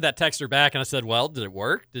texted that texter back and I said, well, did it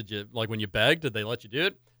work? Did you, like when you begged, did they let you do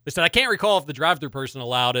it? They said, I can't recall if the drive-thru person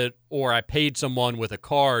allowed it or I paid someone with a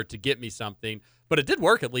card to get me something, but it did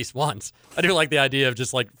work at least once. I do like the idea of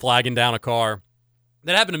just like flagging down a car.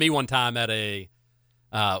 That happened to me one time at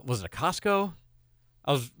was it a Costco?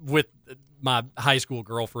 I was with my high school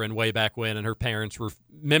girlfriend way back when, and her parents were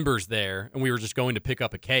members there, and we were just going to pick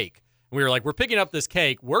up a cake. And we were like, we're picking up this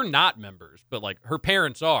cake. We're not members, but like her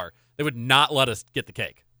parents are. They would not let us get the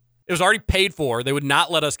cake. It was already paid for. They would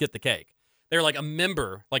not let us get the cake. They were like, a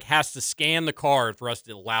member like has to scan the card for us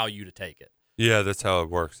to allow you to take it. yeah, that's how it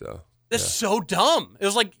works though. That's so dumb. It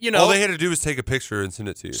was like, All they had to do was take a picture and send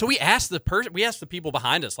it to you. So we asked the people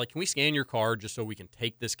behind us, like, can we scan your card just so we can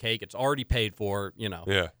take this cake? It's already paid for,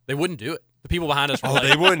 Yeah. They wouldn't do it. The people behind us were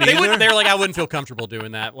they wouldn't either? They were like, I wouldn't feel comfortable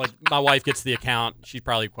doing that. Like, my wife gets the account. She'd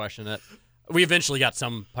probably question it. We eventually got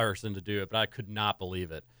some person to do it, but I could not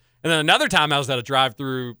believe it. And then another time I was at a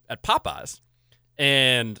drive-thru at Popeyes,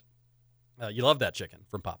 and you love that chicken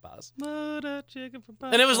from Popeyes. Love that chicken from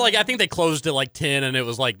Popeyes. And it was like, I think they closed at like 10, and it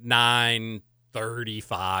was like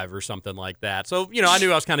 9:35 or something like that. So, I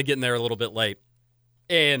knew I was kind of getting there a little bit late.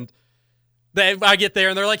 And I get there,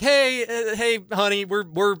 and they're like, hey, honey,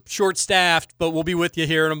 we're short-staffed, but we'll be with you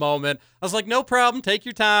here in a moment. I was like, no problem. Take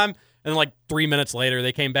your time. And like 3 minutes later,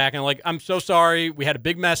 they came back, and like, I'm so sorry. We had a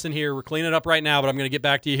big mess in here. We're cleaning it up right now, but I'm going to get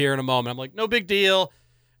back to you here in a moment. I'm like, no big deal.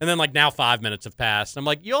 And then like now 5 minutes have passed. I'm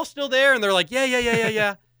like, you all still there? And they're like,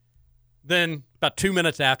 yeah. Then about 2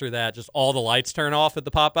 minutes after that, just all the lights turn off at the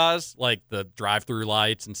Popeyes, like the drive-through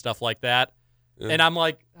lights and stuff like that. Yeah. And I'm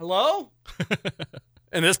like, hello?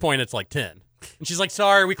 At this point, it's like 10. And she's like,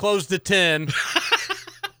 sorry, we closed at 10.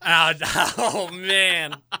 Oh,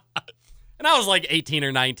 man. And I was like 18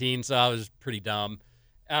 or 19, so I was pretty dumb.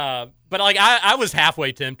 But like I was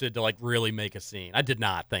halfway tempted to like really make a scene. I did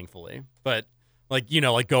not, thankfully. But like,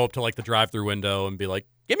 like go up to like the drive-through window and be like,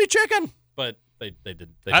 give me chicken. But they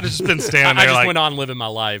didn't. I'd have just been standing there. I just like, went on living my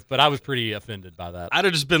life, but I was pretty offended by that. I'd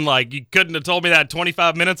have just been like, you couldn't have told me that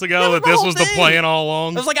 25 minutes ago that this was the plan all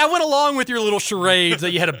along. I was like, I went along with your little charades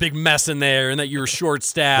that you had a big mess in there and that you were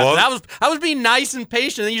short-staffed. And I was being nice and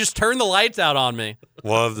patient, and you just turned the lights out on me.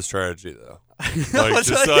 Love the strategy though. Like,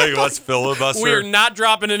 just like, let's filibuster. We're not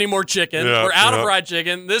dropping any more chicken. Yeah, we're out of fried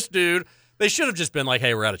chicken. This dude, they should have just been like,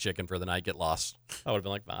 hey, we're out of chicken for the night. Get lost. I would have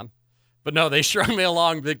been like, fine. But no, they strung me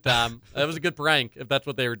along big time. That was a good prank, if that's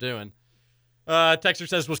what they were doing. Texter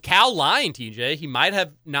says, was Cal lying, TJ? He might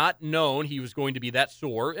have not known he was going to be that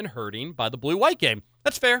sore and hurting by the blue-white game.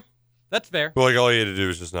 That's fair. That's fair. But like all you had to do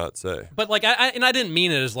was just not say. But like, I didn't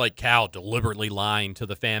mean it as like Cal deliberately lying to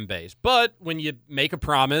the fan base. But when you make a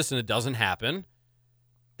promise and it doesn't happen,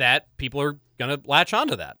 that people are gonna latch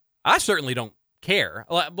onto that. I certainly don't care.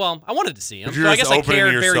 Well, I wanted to see him, so I guess I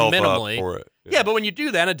cared very minimally. For it. Yeah, but when you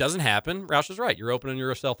do that and it doesn't happen, Roush is right. You're opening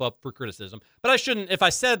yourself up for criticism. But I shouldn't. If I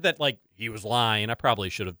said that like he was lying, I probably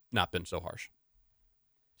should have not been so harsh.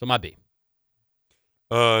 So my B.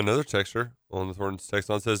 Another texter on the Thornton's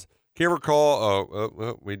text on says, can't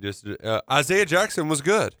recall. We just Isaiah Jackson was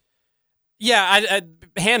good. Yeah, I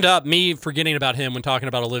hand up me forgetting about him when talking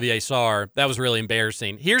about Olivier Sarr. That was really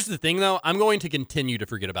embarrassing. Here's the thing, though. I'm going to continue to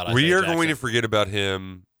forget about Isaiah We are Jackson. going to forget about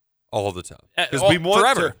him all the time. Because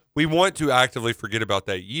forever. We want to actively forget about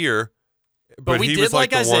that year. But we he did was like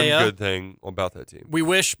the Isaiah. one good thing about that team. We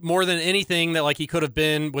wish more than anything that like he could have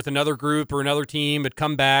been with another group or another team, had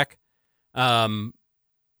come back.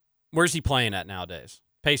 Where's he playing at nowadays?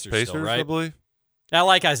 Pacers still, right? I believe. I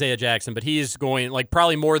like Isaiah Jackson, but he is going, like,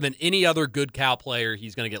 probably more than any other good Cal player,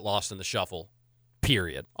 he's going to get lost in the shuffle,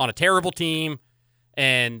 period. On a terrible team,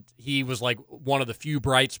 and he was, like, one of the few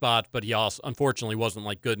bright spots, but he also, unfortunately, wasn't,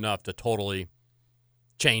 like, good enough to totally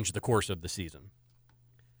change the course of the season.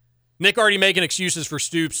 Nick already making excuses for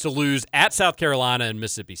Stoops to lose at South Carolina and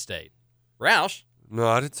Mississippi State. Roush? No,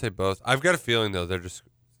 I didn't say both. I've got a feeling, though,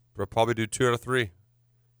 they'll probably do 2 out of 3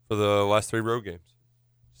 for the last 3 road games.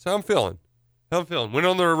 So I'm feeling. Went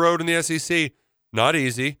on the road in the SEC. Not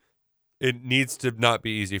easy. It needs to not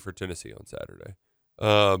be easy for Tennessee on Saturday.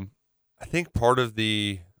 I think part of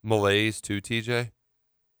the malaise too, TJ,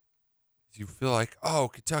 is you feel like, oh,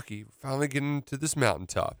 Kentucky, finally getting to this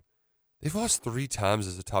mountaintop. They've lost 3 times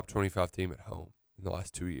as a top 25 team at home in the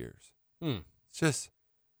last 2 years. It's just,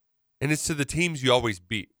 And it's to the teams you always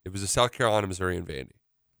beat. It was a South Carolina, Missouri, and Vandy.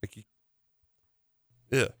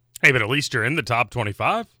 Yeah. Hey, but at least you're in the top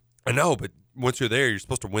 25. I know, but once you're there, you're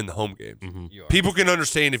supposed to win the home games. You are. People can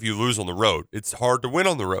understand if you lose on the road. It's hard to win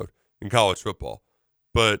on the road in college football.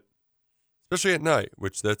 But especially at night,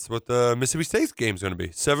 which that's what the Mississippi State's game is going to be.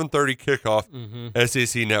 7:30 kickoff,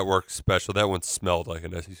 SEC Network special. That one smelled like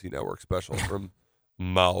an SEC Network special from a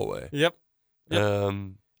mile away. Yep.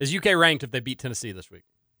 Is UK ranked if they beat Tennessee this week?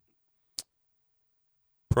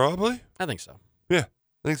 Probably. I think so. Yeah,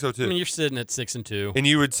 I think so too. I mean, you're sitting at 6-2. And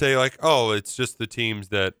you would say like, oh, it's just the teams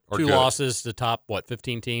that are 2 good. losses to top,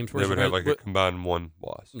 15 teams? They would have like a combined 1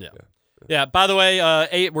 loss. Yeah. By the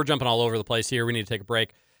way, we're jumping all over the place here. We need to take a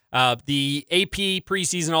break. The AP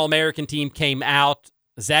preseason All-American team came out.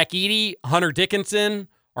 Zach Edey, Hunter Dickinson,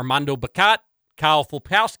 Armando Bacot, Kyle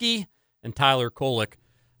Fulpowski, and Tyler Kolick.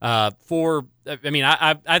 You got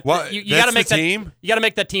to make that team. You got to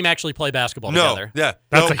make that team actually play basketball together. Yeah,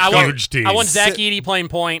 that's a huge team. I want Zach Edey playing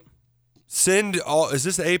point. Send all. Is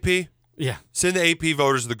this the AP? Yeah. Send the AP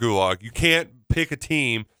voters to the gulag. You can't pick a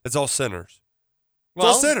team that's all centers. It's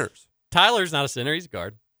all centers. Tyler's not a center. He's a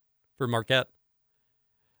guard for Marquette.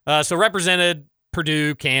 So represented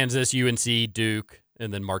Purdue, Kansas, UNC, Duke,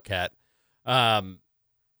 and then Marquette.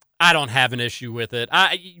 I don't have an issue with it.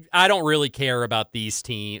 I don't really care about these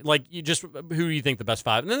teams. Like, you just who do you think the best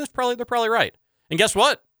 5? And then they're probably right. And guess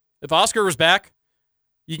what? If Oscar was back,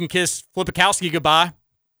 you can kiss Flipikowski goodbye,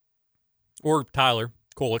 or Tyler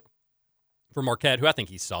Kolick for Marquette, who I think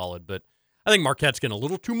he's solid, but I think Marquette's getting a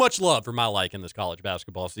little too much love for my liking this college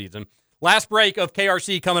basketball season. Last break of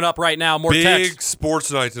KRC coming up right now. More big text.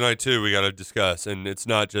 sports night tonight too. We got to discuss, and it's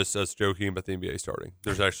not just us joking about the NBA starting.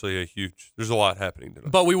 There's actually there's a lot happening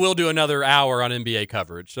tonight. But we will do another hour on NBA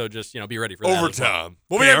coverage, so just be ready for that. Overtime.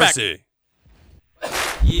 We'll be right back.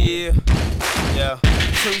 Yeah.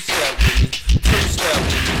 2-step with me, 2-step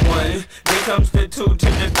with me. 1, then comes the 2 to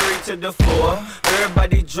the 3 to the 4.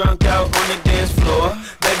 Everybody drunk out on the dance floor.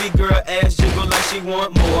 Baby girl ass jiggle like she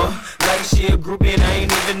want more. Like she a groupie and I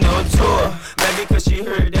ain't even no tour. Maybe cause she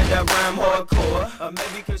heard that I rhyme hardcore. Or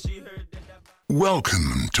maybe cause she heard that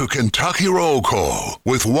Welcome to Kentucky Roll Call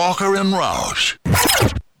with Walker and Roush.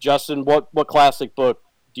 Justin, what classic book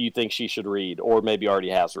do you think she should read, or maybe already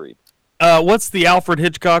has read? What's the Alfred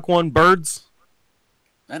Hitchcock one? Birds?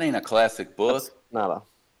 That ain't a classic book.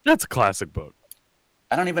 That's a classic book.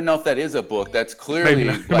 I don't even know if that is a book. That's clearly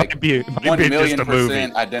Maybe, like might be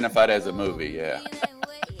 1,000,000% identified as a movie. Yeah.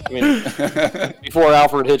 I mean, before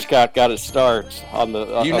Alfred Hitchcock got his start on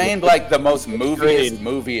the, you named like the most moviest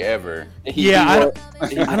movie ever. I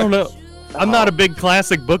don't know. I'm not a big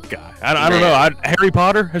classic book guy. I don't know. Harry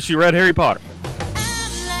Potter. Has she read Harry Potter?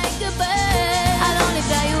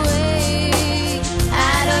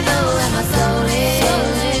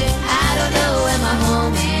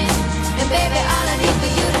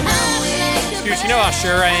 Scooch, you know how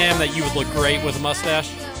sure I am that you would look great with a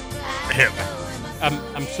mustache?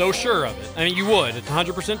 I'm so sure of it. I mean, you would. It's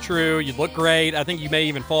 100% true. You'd look great. I think you may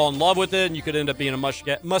even fall in love with it, and you could end up being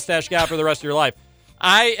a mustache guy for the rest of your life.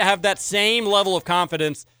 I have that same level of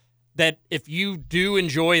confidence that if you do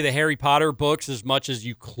enjoy the Harry Potter books as much as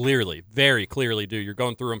you clearly, very clearly do, you're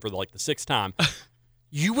going through them for like the 6th time,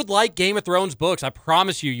 you would like Game of Thrones books. I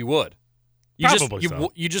promise you would. You just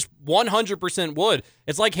 100% would.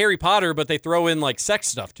 It's like Harry Potter, but they throw in like sex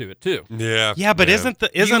stuff to it too. Yeah. Yeah, but isn't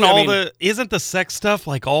the sex stuff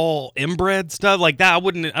like all inbred stuff like that?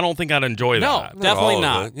 I don't think I'd enjoy that. No, definitely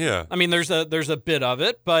not. Yeah. I mean, there's a bit of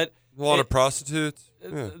it, but a lot of prostitutes.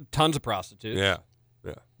 Tons of prostitutes. Yeah.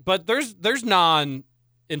 But there's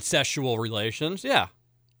non-incestual relations. Yeah.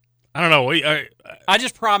 I don't know. I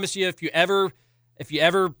just promise you, if you ever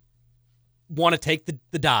want to take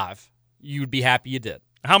the dive, you'd be happy you did.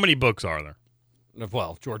 How many books are there?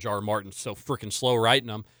 Well, George R. R. Martin's so freaking slow writing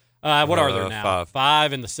them. What are there now?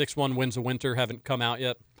 5, and the 6th one, Winds of Winter, haven't come out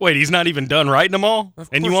yet. Wait, he's not even done writing them all?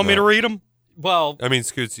 And you want me to read them? Well, I mean,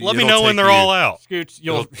 Scoots, let me know when they're all out. Scoots,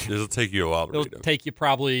 it'll take you a while to read them. It'll take you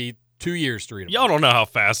probably 2 years to read them. Y'all don't know how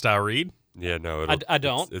fast I read. Yeah, no, I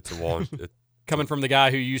don't. It's a long. Coming from the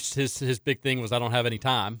guy who used his big thing was I don't have any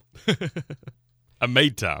time. I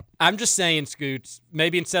made time. I'm just saying, Scoots,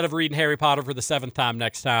 maybe instead of reading Harry Potter for the 7th time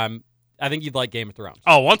next time, I think you'd like Game of Thrones.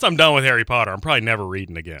 Oh, once I'm done with Harry Potter, I'm probably never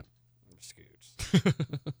reading again. Scoots.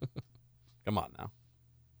 Come on now.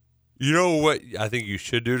 You know what I think you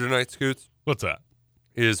should do tonight, Scoots? What's that?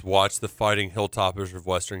 Is watch the Fighting Hilltoppers of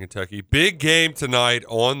Western Kentucky. Big game tonight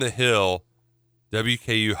on the Hill.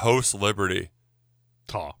 WKU hosts Liberty.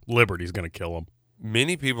 Liberty's going to kill them.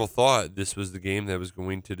 Many people thought this was the game that was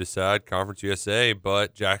going to decide Conference USA,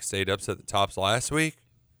 but Jack State upset the Tops last week.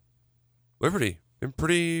 Liberty been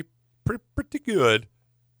pretty good.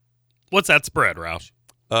 What's that spread, Roush?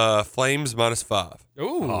 Flames -5.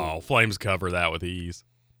 Ooh. Oh, Flames cover that with ease.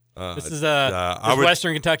 This is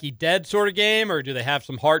Western Kentucky dead sort of game, or do they have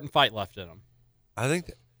some heart and fight left in them? I think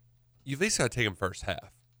that you at least got to take them first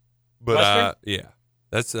half. But Western? yeah,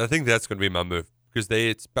 I think that's going to be my move because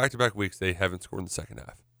it's back-to-back weeks they haven't scored in the second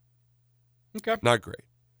half. Okay. Not great,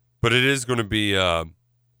 but it is going to be. I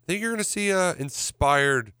think you're going to see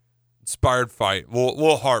inspired fight. A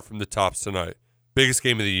little heart from the tops tonight. Biggest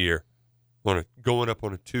game of the year, going up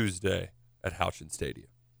on a Tuesday at Houchin Stadium.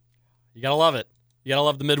 You gotta love it. You gotta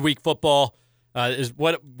love the midweek football. Is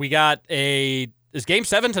Game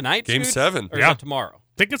 7 tonight? Game Scoots? 7, or is that tomorrow?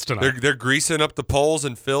 I think it's tonight. They're greasing up the poles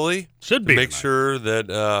in Philly. Should be to make tonight. sure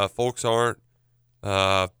that folks aren't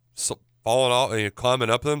falling off and climbing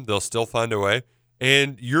up them. They'll still find a way.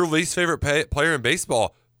 And your least favorite player in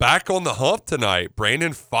baseball back on the hump tonight.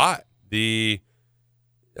 Brandon Pfaadt, the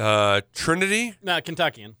Trinity. No,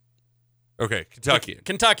 Kentuckian. Okay, Kentuckian.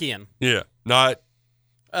 Kentuckian. Yeah, not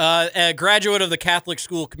a graduate of the Catholic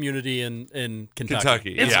school community in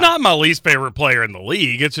Kentucky. It's not my least favorite player in the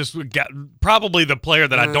league. It's just probably the player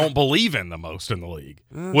that I don't believe in the most in the league,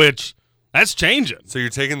 which that's changing. So you're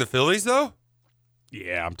taking the Phillies, though?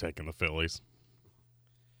 Yeah, I'm taking the Phillies.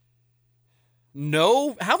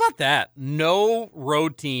 No, how about that? No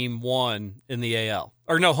road team won in the AL.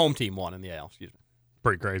 Or no home team won in the AL, excuse me.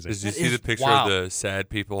 Pretty crazy. Did you see the picture of the sad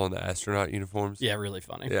people in the astronaut uniforms? Yeah, really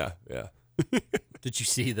funny. Yeah. Did you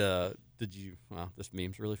see well, this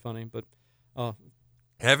meme's really funny, but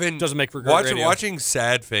doesn't make for great radio. Watching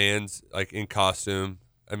sad fans like in costume,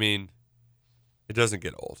 I mean, it doesn't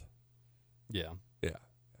get old. Yeah.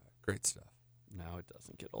 Great stuff. No, it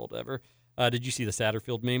doesn't get old ever. Did you see the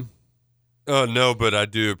Satterfield meme? Oh, no, but I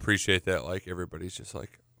do appreciate that. Like, everybody's just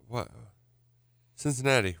like, what?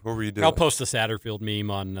 Cincinnati, what were you doing? I'll post the Satterfield meme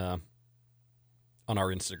on our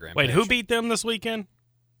Instagram Wait, page. who beat them this weekend?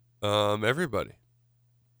 Everybody.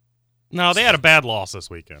 No, they had a bad loss this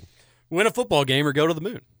weekend. Win a football game or go to the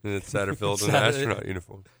moon. And it's Satterfield in an astronaut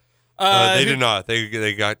uniform. They did not.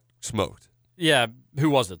 They got smoked. Yeah, who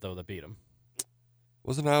was it, though, that beat them?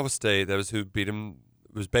 Wasn't Iowa State. That was who beat them.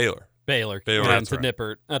 It was Baylor. Baylor. Baylor. Down to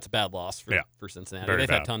Nippert. That's a bad loss for Cincinnati. Very They've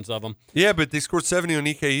bad. had tons of them. Yeah, but they scored 70 on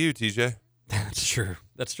EKU, TJ. That's true.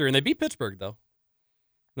 And they beat Pittsburgh, though.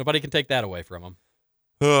 Nobody can take that away from them.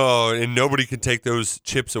 Oh, and nobody can take those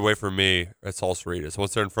chips away from me at Salsaritas.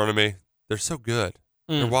 Once they're in front of me, they're so good.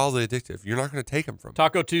 They're wildly addictive. You're not going to take them from me.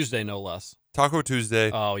 Taco Tuesday, no less. Taco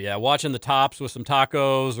Tuesday. Oh, yeah. Watching the tops with some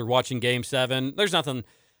tacos or watching Game 7. There's nothing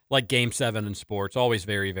like Game 7 in sports. Always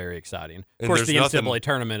very, very exciting. Of And course, the there's nothing- NCAA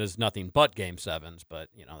tournament is nothing but Game 7s, but,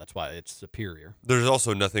 that's why it's superior. There's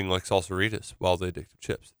also nothing like Salsaritas, wildly addictive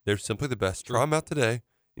chips. They're simply the best. Try them out today.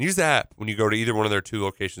 And use the app when you go to either one of their 2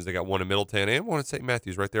 locations. They got one in Middletown and one in St.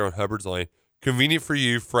 Matthews right there on Hubbard's Lane. Convenient for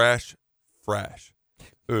you. Fresh.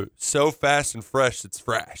 Ooh, so fast and fresh, it's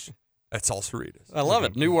fresh. That's Salsaritas. I love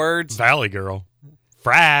it. New words. Valley Girl.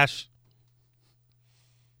 Fresh.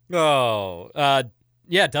 Oh,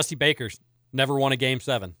 yeah, Dusty Baker's never won a Game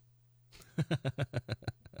 7.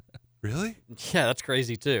 Really? Yeah, that's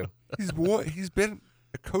crazy, too. He's been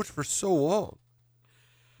a coach for so long.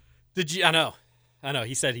 Did you? I know.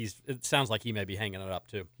 He said it sounds like he may be hanging it up,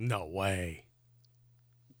 too. No way.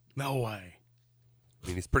 I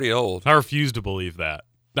mean, he's pretty old. I refuse to believe that.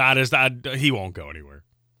 He won't go anywhere.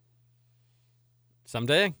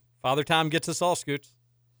 Someday, Father Time gets us all, Scoots.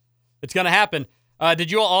 It's going to happen. Did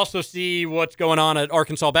you all also see what's going on at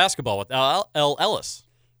Arkansas basketball with L. Ellis?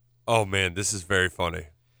 Oh, man, this is very funny.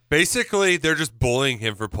 Basically, they're just bullying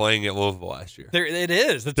him for playing at Louisville last year. It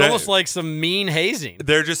is. It's almost like some mean hazing.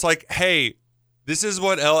 They're just like, hey, this is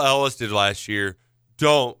what L. Ellis did last year.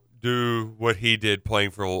 Don't do what he did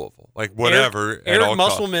playing for Louisville. Like, whatever. Eric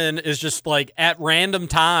Musselman is just like at random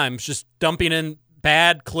times just dumping in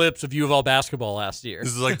bad clips of U of L basketball last year.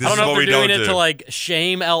 This is like, I don't know what if we they're doing don't it do. to like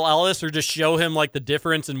shame L. Ellis or just show him like the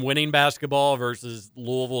difference in winning basketball versus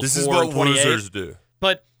Louisville's. This is what losers do.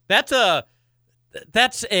 But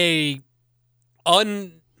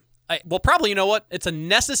probably, you know what? It's a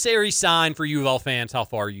necessary sign for U of L fans how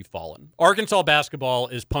far you've fallen. Arkansas basketball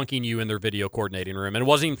is punking you in their video coordinating room, and it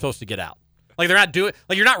wasn't even supposed to get out. Like, they're not doing,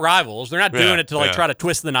 like, you're not rivals. They're not doing it to try to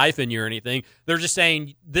twist the knife in you or anything. They're just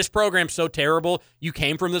saying, this program's so terrible. You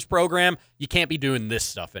came from this program. You can't be doing this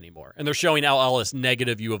stuff anymore. And they're showing L. Ellis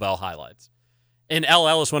negative U of L highlights. And L.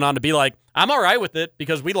 Ellis went on to be like, I'm all right with it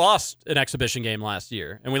because we lost an exhibition game last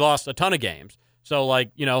year, and we lost a ton of games. So,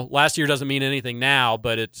 like, last year doesn't mean anything now,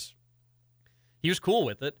 but he was cool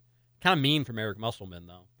with it. Kind of mean from Eric Musselman,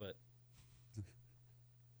 though. But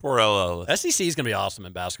Poor Ella Ellis. SEC is going to be awesome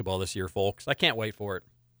in basketball this year, folks. I can't wait for it.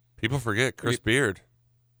 People forget Chris Beard.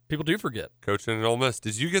 People do forget. Coaching at Ole Miss.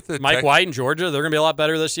 Did you get the Mike White in Georgia? They're going to be a lot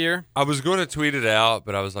better this year. I was going to tweet it out,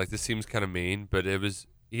 but I was like, this seems kind of mean. But it was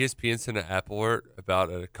ESPN sent an Apple alert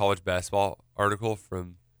about a college basketball article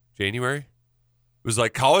from January. It was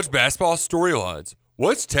like, college basketball storylines.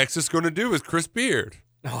 What's Texas going to do with Chris Beard?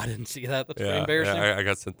 Oh, I didn't see that. That's pretty embarrassing. Yeah, I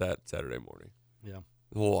got sent that Saturday morning. Yeah.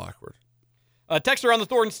 A little awkward. Texter on the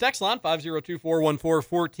Thornton's text line,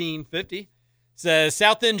 502-414-1450. Says,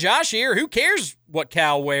 South End Josh here. Who cares what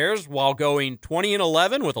Cal wears while going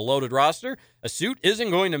 20-11 with a loaded roster? A suit isn't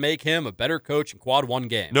going to make him a better coach in quad one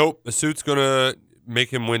game. Nope. A suit's going to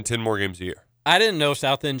make him win 10 more games a year. I didn't know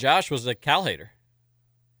South End Josh was a Cal hater.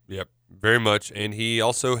 Yep. Very much. And he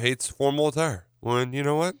also hates formal attire. When, you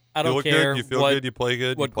know what? I don't you look care. Good, you feel good, you play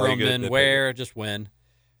good, what you play grown good. men wear, just win.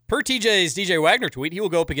 Per TJ's DJ Wagner tweet, he will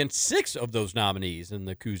go up against 6 of those nominees in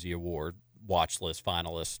the Cousy Award watch list,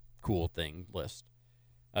 finalist, cool thing list.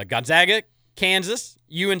 Gonzaga, Kansas,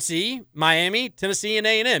 UNC, Miami, Tennessee, and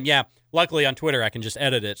A&M. Yeah, luckily on Twitter I can just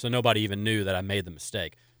edit it so nobody even knew that I made the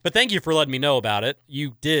mistake. But thank you for letting me know about it.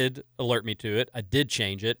 You did alert me to it. I did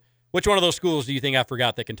change it. Which one of those schools do you think I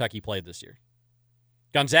forgot that Kentucky played this year?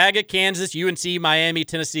 Gonzaga, Kansas, UNC, Miami,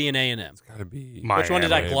 Tennessee, and A&M. It's got to be Miami. Which one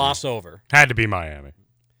did I gloss over? Had to be Miami. It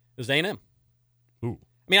was A&M. Ooh.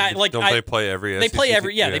 I mean, they play every? They SEC play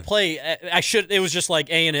every. Yeah, team? they play. It was just like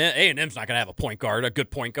A&M. A&M's not going to have a point guard, a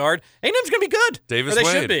good point guard. A&M's going to be good. Davis or they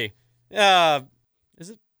Wade. should be. Is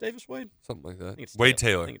it Davis Wade? Something like that. I think it's Wade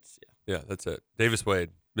Taylor. Taylor. I think it's, yeah, that's it. Davis Wade.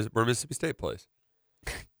 Where Mississippi State plays.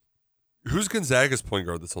 Who's Gonzaga's point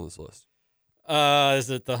guard that's on this list? Is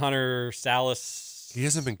it the Hunter Salas? He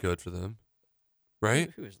hasn't been good for them, right?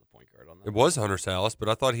 Who is the point guard on that? It was Hunter Salas, but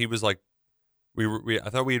I thought he was like, I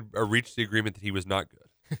thought we had reached the agreement that he was not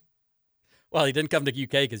good. Well, he didn't come to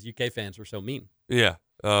UK because UK fans were so mean. Yeah,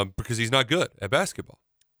 because he's not good at basketball.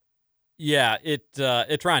 Yeah,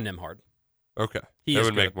 it's Ryan Nimhard. Okay, That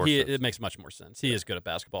would make more sense. It makes much more sense. He is good at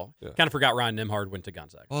basketball. Yeah. Kind of forgot Ryan Nimhard went to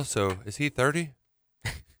Gonzaga. Also, is he 30?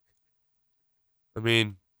 I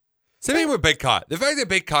mean, same thing with Big Cott. The fact that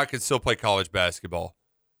Big Cott can still play college basketball,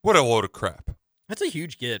 what a load of crap. That's a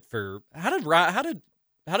huge get for how did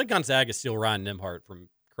Gonzaga steal Ryan Nimhard from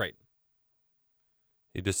Creighton?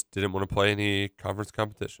 He just didn't want to play any conference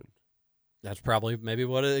competition. That's probably maybe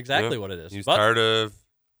what it is. He's tired of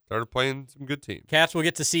playing some good teams. Cats will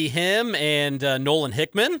get to see him and Nolan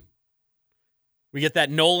Hickman. We get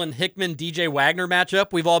that Nolan Hickman DJ Wagner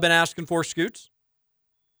matchup we've all been asking for, Scoots.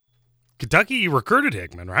 Kentucky recruited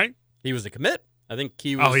Hickman, right? He was a commit. I think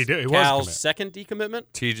he was Cal's second decommitment.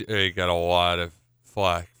 TJ got a lot of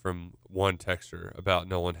flack from one texter about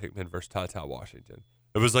Nolan Hickman versus Ty Washington.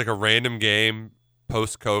 It was like a random game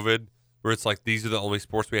post-COVID where it's like, these are the only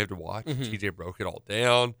sports we have to watch. Mm-hmm. TJ broke it all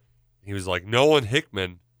down. He was like, Nolan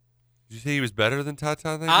Hickman. Did you say he was better than Ty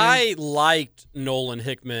that game? I liked Nolan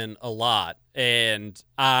Hickman a lot, and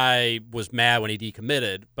I was mad when he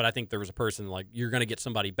decommitted, but I think there was a person like, you're going to get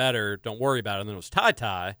somebody better, don't worry about it. And then it was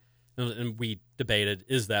Ty, and we debated,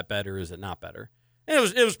 is that better, is it not better? And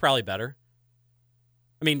it was probably better.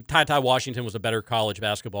 I mean, Ty Washington was a better college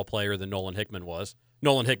basketball player than Nolan Hickman was.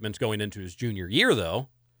 Nolan Hickman's going into his junior year, though,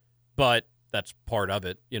 but that's part of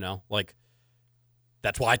it, like,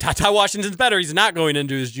 that's why Ty Washington's better. He's not going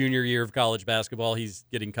into his junior year of college basketball. He's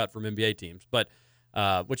getting cut from NBA teams, but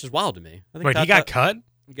which is wild to me. I think Wait, he got cut?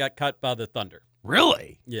 He got cut by the Thunder.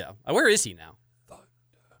 Really? Yeah. Where is he now?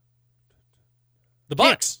 The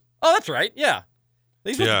Bucks. Yeah. Oh, that's right. Yeah.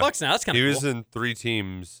 He's with the Bucks now. That's kind of cool. He was in 3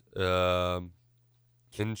 teams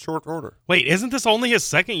in short order. Wait, isn't this only his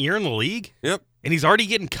second year in the league? Yep. And he's already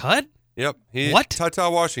getting cut? Yep. What? Ty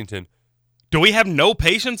Washington. Do we have no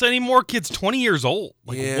patience anymore? Kid's 20 years old.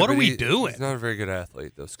 Like, what are we doing? He's not a very good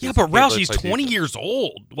athlete, though. Yeah, but Roush, he's 20 years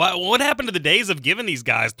old. What happened to the days of giving these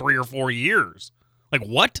guys 3 or 4 years? Like,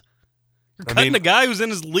 what? You're cutting a guy who's in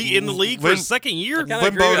the league for his second year? I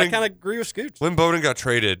kind of agree with Scoots. Lynn Bowden got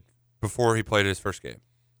traded before he played his first game.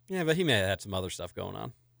 Yeah, but he may have had some other stuff going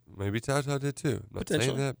on. Maybe Ty did, too. I'm not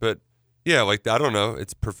saying that, but yeah, like, I don't know.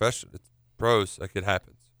 It's professional. It's pros. Like, it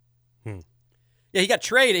happens. Yeah, he got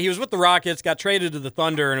traded. He was with the Rockets, got traded to the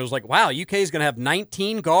Thunder, and it was like, wow, UK is going to have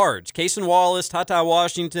 19 guards. Cason Wallace, Ty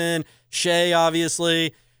Washington, Shea,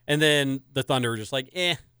 obviously. And then the Thunder were just like,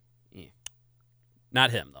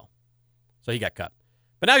 Not him, though. So he got cut.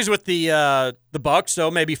 But now he's with the Bucks,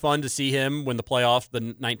 so maybe fun to see him when the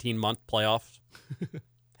 19-month playoffs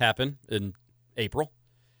happen in April.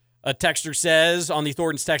 A texter says on the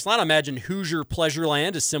Thornton's text line, I imagine Hoosier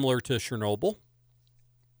Pleasureland is similar to Chernobyl.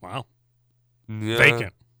 Wow. Yeah.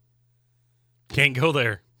 Vacant. Can't go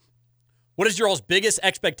there. What is your all's biggest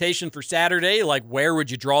expectation for Saturday? Like, where would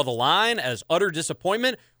you draw the line as utter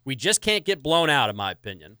disappointment? We just can't get blown out, in my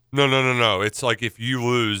opinion. No. It's like if you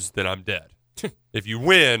lose, then I'm dead. If you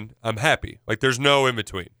win, I'm happy. Like, there's no in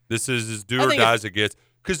between. This is as do or die as it gets.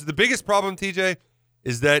 Because the biggest problem, TJ,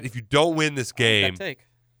 is that if you don't win this game,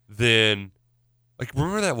 then, like,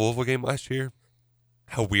 remember that Louisville game last year?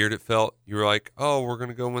 How weird it felt. You were like, oh, we're going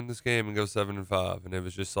to go win this game and go 7-5. And it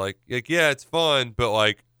was just like, yeah, it's fun, but,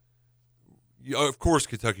 like, of course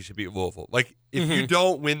Kentucky should beat Louisville. Like, if you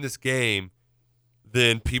don't win this game,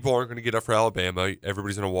 then people aren't going to get up for Alabama.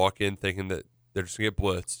 Everybody's going to walk in thinking that they're just going to get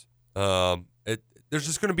blitzed. There's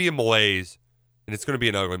just going to be a malaise, and it's going to be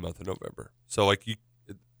an ugly month of November. So, like,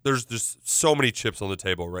 there's just so many chips on the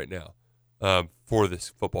table right now for this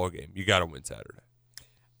football game. You got to win Saturday.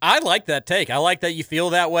 I like that take. I like that you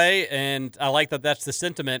feel that way, and I like that that's the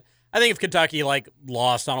sentiment. I think if Kentucky, like,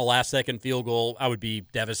 lost on a last-second field goal, I would be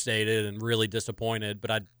devastated and really disappointed.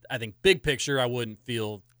 But I think big picture, I wouldn't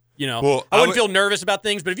feel, I wouldn't feel nervous about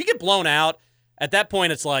things. But if you get blown out, at that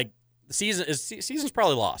point, it's like, season's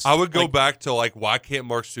probably lost. I would go back to, like, why can't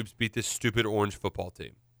Mark Stoops beat this stupid Orange football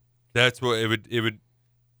team? That's what it would.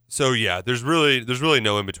 So yeah, there's really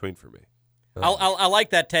no in between for me. I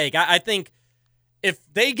like that take. I think if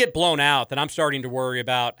they get blown out, then I'm starting to worry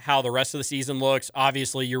about how the rest of the season looks.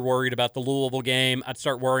 Obviously, you're worried about the Louisville game. I'd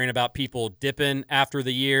start worrying about people dipping after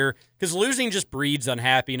the year because losing just breeds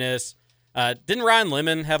unhappiness. Didn't Ryan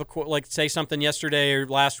Lemon have say something yesterday or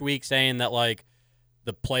last week saying that, like,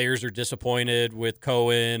 the players are disappointed with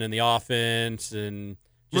Cohen and the offense, and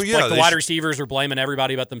just the wide receivers are blaming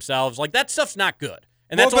everybody but themselves. Like, that stuff's not good.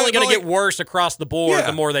 And that's only going to get worse across the board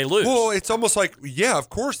the more they lose. Well, it's almost like, yeah, of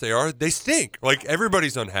course they are. They stink. Like,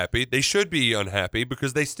 everybody's unhappy. They should be unhappy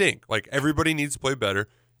because they stink. Like, everybody needs to play better.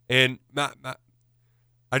 And the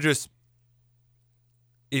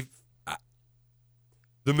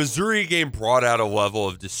Missouri game brought out a level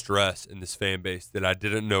of distress in this fan base that I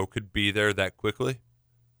didn't know could be there that quickly.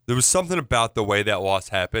 There was something about the way that loss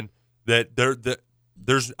happened that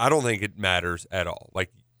there's I don't think it matters at all.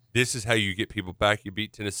 Like, this is how you get people back. You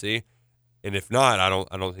beat Tennessee, and if not, I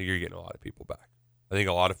don't think you're getting a lot of people back. I think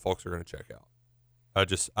a lot of folks are going to check out.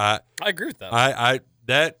 I agree with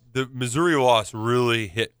that. The Missouri loss really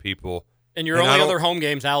hit people. And your only other home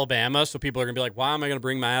game's Alabama, so people are going to be like, why am I going to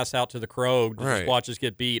bring my ass out to the Krog to just watch us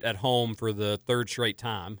get beat at home for the third straight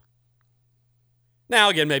time? Now,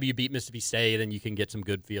 again, maybe you beat Mississippi State and you can get some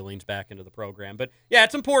good feelings back into the program. But, yeah,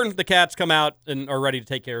 it's important the Cats come out and are ready to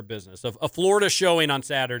take care of business. A Florida showing on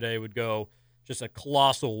Saturday would go just a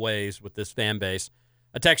colossal ways with this fan base.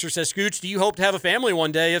 A texter says, Scooch, do you hope to have a family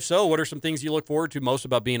one day? If so, what are some things you look forward to most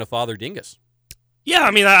about being a father dingus? Yeah,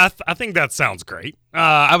 I mean, I think that sounds great.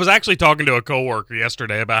 I was actually talking to a coworker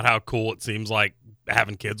yesterday about how cool it seems like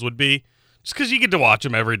having kids would be. Just because you get to watch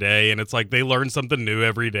them every day, and it's like they learn something new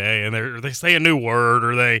every day, and they say a new word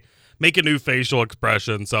or they make a new facial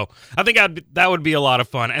expression. So I think that would be a lot of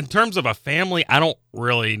fun. In terms of a family, I don't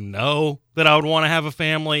really know that I would want to have a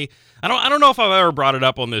family. I don't know if I've ever brought it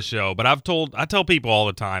up on this show, but I tell people all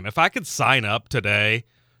the time, if I could sign up today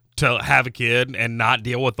to have a kid and not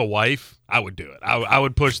deal with the wife, I would do it. I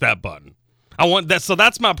would push that button. I want that. So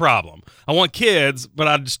that's my problem. I want kids, but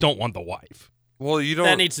I just don't want the wife. Well, you don't.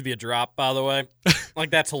 That needs to be a drop, by the way. Like,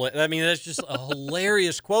 that's hilarious. I mean, that's just a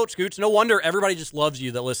hilarious quote, Scoots. No wonder everybody just loves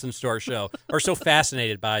you that listens to our show, or so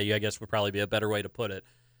fascinated by you, I guess would probably be a better way to put it.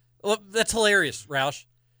 Well, that's hilarious, Roush.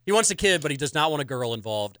 He wants a kid, but he does not want a girl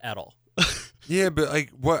involved at all. Yeah, but,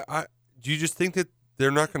 like, do you just think that they're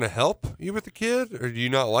not going to help you with the kid, or do you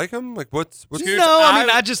not like them? Like, what's No, I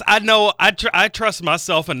mean, I know I trust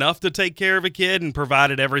myself enough to take care of a kid and provide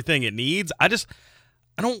it everything it needs. I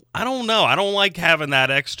don't know. I don't like having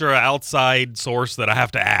that extra outside source that I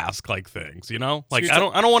have to ask, like, things, you know? Like, I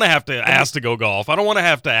don't want to have to ask to go golf. I don't want to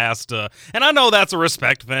have to ask to, and I know that's a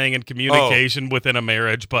respect thing and communication within a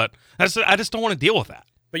marriage, but I just don't want to deal with that.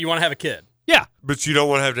 But you want to have a kid? Yeah. But you don't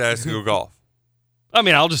want to have to ask to go golf. I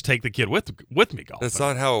mean, I'll just take the kid with me golfing. That's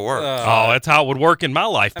not how it works. That's how it would work in my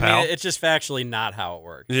life, pal. I mean, it's just factually not how it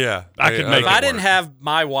works. Yeah. I could make it If I didn't have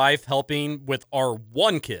my wife helping with our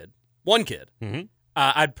one kid, mm-hmm.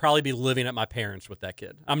 I'd probably be living at my parents' with that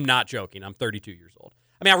kid. I'm not joking. I'm 32 years old.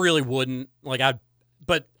 I mean, I really wouldn't.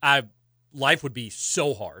 Life would be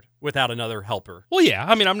so hard without another helper. Well, yeah.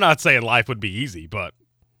 I mean, I'm not saying life would be easy, but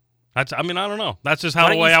I don't know. That's just how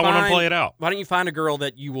the way I want to play it out. Why don't you find a girl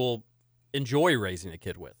that you will enjoy raising a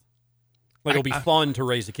kid with? Like, it'll be fun to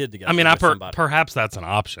raise a kid together. I mean, perhaps that's an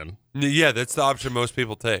option. Yeah, that's the option most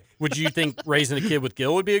people take. Would you think raising a kid with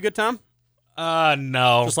Gil would be a good time?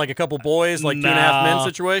 No. Just like a couple boys, like 2.5 men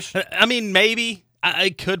situation? I mean, maybe.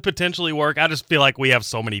 it could potentially work. I just feel like we have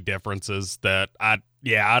so many differences that I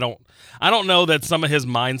don't know that some of his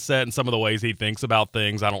mindset and some of the ways he thinks about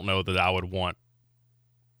things, I don't know that I would want,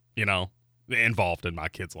 involved in my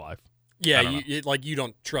kid's life. Yeah, you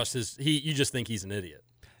don't trust you just think he's an idiot.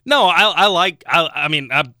 No, I mean,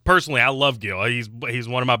 personally, I love Gil. He's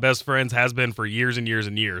one of my best friends, has been for years and years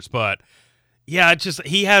and years. But yeah,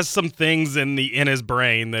 he has some things in his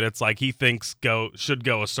brain that it's like he thinks should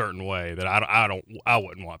go a certain way that I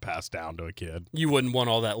wouldn't want passed down to a kid. You wouldn't want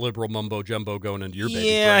all that liberal mumbo jumbo going into your baby's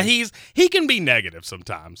Yeah, brain. he can be negative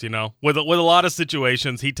sometimes, With a lot of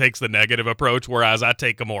situations, he takes the negative approach, whereas I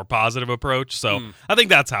take a more positive approach. So I think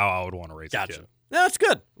that's how I would want to raise a kid. No, that's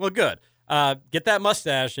good. Well, good. Get that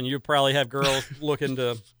mustache, and you'll probably have girls looking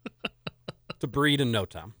to breed in no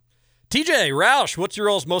time. TJ Roush, what's your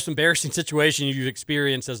all's most embarrassing situation you've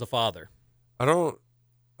experienced as a father? I don't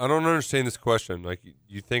understand this question. Like,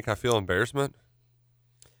 you think I feel embarrassment?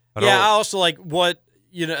 I also like what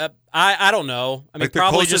I don't know. I mean, Like, the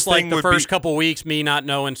probably closest just like thing the would first be- couple weeks, me not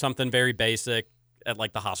knowing something very basic at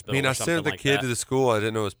like the hospital. I mean, or I something sent the like kid that. to the school. I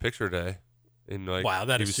didn't know it was picture day. And Wow,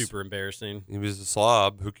 that is super embarrassing. He was a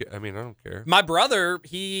slob. I mean, I don't care. My brother,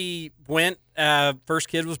 he went. First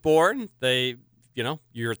kid was born. They,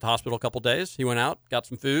 you're at the hospital a couple days. He went out, got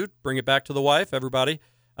some food, bring it back to the wife. Everybody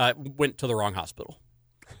went to the wrong hospital.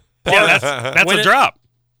 Yeah, that's a drop.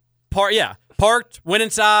 Parked, went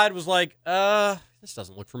inside, was like, this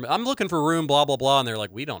doesn't look for me. I'm looking for a room, blah, blah, blah. And they're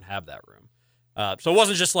like, we don't have that room. So it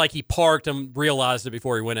wasn't just like he parked and realized it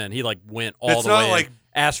before he went in. He went all the way in,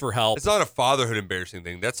 asked for help. It's not a fatherhood embarrassing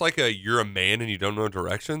thing. That's like you're a man and you don't know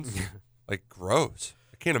directions. Like, gross.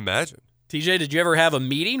 I can't imagine. TJ, did you ever have a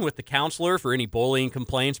meeting with the counselor for any bullying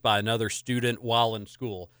complaints by another student while in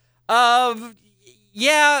school?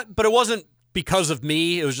 Yeah, but it wasn't because of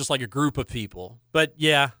me. It was just like a group of people. But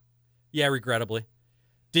yeah, regrettably.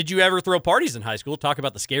 Did you ever throw parties in high school? Talk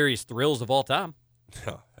about the scariest thrills of all time.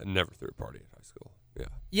 No, I never threw a party in high school. Yeah.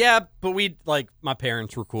 Yeah, but my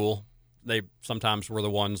parents were cool. They sometimes were the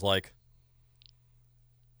ones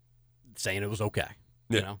saying it was okay.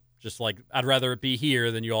 Yeah. Just like I'd rather it be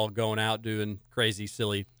here than you all going out doing crazy,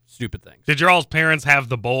 silly, stupid things. Did your all's parents have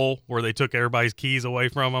the bowl where they took everybody's keys away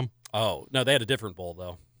from them? Oh, no, they had a different bowl,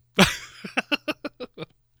 though.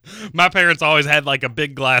 My parents always had like a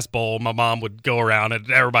big glass bowl. My mom would go around and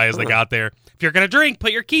everybody as they got there, if you're going to drink,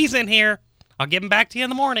 put your keys in here. I'll give them back to you in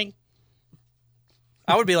the morning.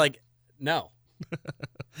 I would be like, no.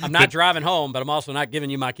 I'm not driving home, but I'm also not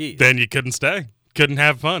giving you my keys. Then you couldn't stay. Couldn't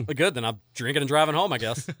have fun. But good, then I'm drinking and driving home, I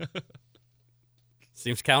guess.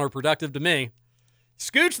 Seems counterproductive to me.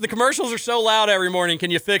 Scoots, the commercials are so loud every morning. Can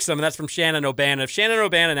you fix them? And that's from Shannon O'Bannon. If Shannon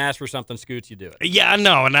O'Bannon asks for something, Scoots, you do it. Yeah, I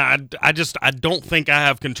know, and I don't think I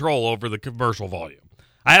have control over the commercial volume.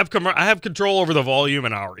 I have control over the volume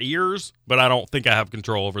in our ears, but I don't think I have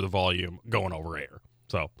control over the volume going over air.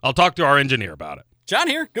 So I'll talk to our engineer about it. John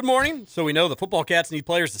here. Good morning. So we know the football cats need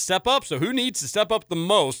players to step up. So who needs to step up the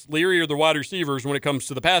most, Leary or the wide receivers, when it comes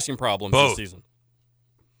to the passing problems Both. this season?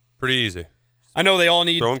 Pretty easy. I know they all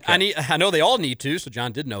need. I know they all need to. So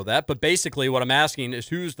John did know that. But basically, what I'm asking is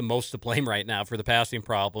who's the most to blame right now for the passing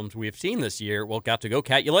problems we have seen this year? Well, got to go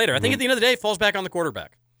cat you later. I think at the end of the day, it falls back on the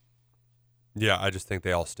quarterback. Yeah, I just think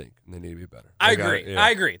they all stink and they need to be better. I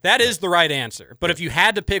agree. That is the right answer. But if you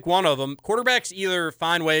had to pick one of them, quarterbacks either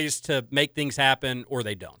find ways to make things happen or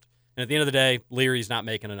they don't. And at the end of the day, Leary's not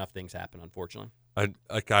making enough things happen, unfortunately.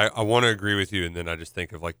 I want to agree with you, and then I just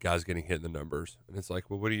think of guys getting hit in the numbers, and it's like,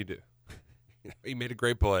 well, what do you do? He made a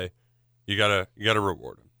great play. You gotta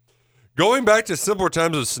reward him. Going back to simpler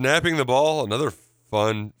times of snapping the ball, another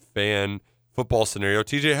fun fan football scenario.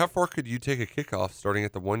 TJ, how far could you take a kickoff starting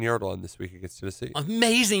at the 1 yard line this week against Tennessee?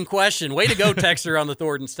 Amazing question. Way to go, Texter on the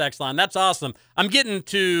Thornton's text line. That's awesome. I'm getting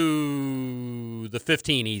to the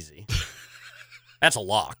 15 easy. That's a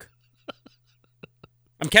lock.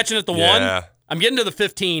 I'm catching at the 1. I'm getting to the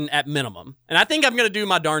 15 at minimum. And I think I'm going to do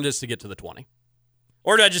my darndest to get to the 20.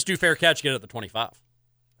 Or do I just do fair catch, get at the 25?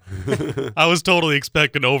 I was totally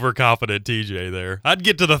expecting overconfident TJ there. I'd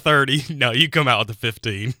get to the 30. No, you come out with the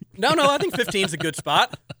 15. No, I think 15 is a good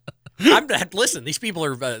spot. Listen, these people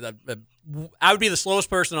are. I would be the slowest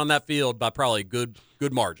person on that field by probably a good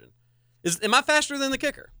margin. Am I faster than the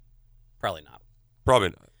kicker? Probably not. Probably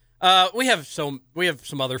not. We have some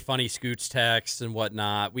other funny Scoots texts and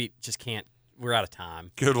whatnot. We just can't. We're out of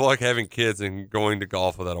time. Good luck having kids and going to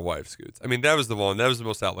golf without a wife, Scoots. I mean, that was the one. That was the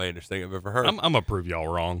most outlandish thing I've ever heard. I'm gonna prove y'all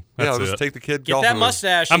wrong. I'll just take the kid Get golfing. that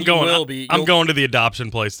mustache. I'm going to the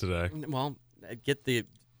adoption place today. Well, get the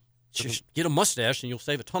Just get a mustache and you'll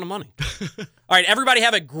save a ton of money. All right, everybody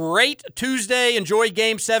have a great Tuesday. Enjoy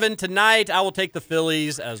Game 7 tonight. I will take the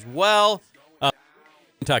Phillies as well.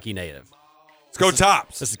 Kentucky native. Let's go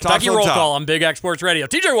Tops. This is Kentucky Roll Call on Big X Sports Radio.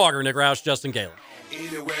 TJ Walker, Nick Roush, Justin Galen.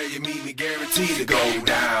 Anywhere you meet me, guaranteed to go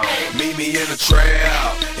down. Meet me in the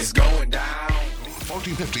trail, it's going down.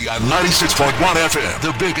 1450 and 96.1 FM,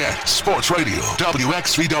 the Big X Sports Radio,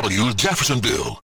 WXVW Jeffersonville.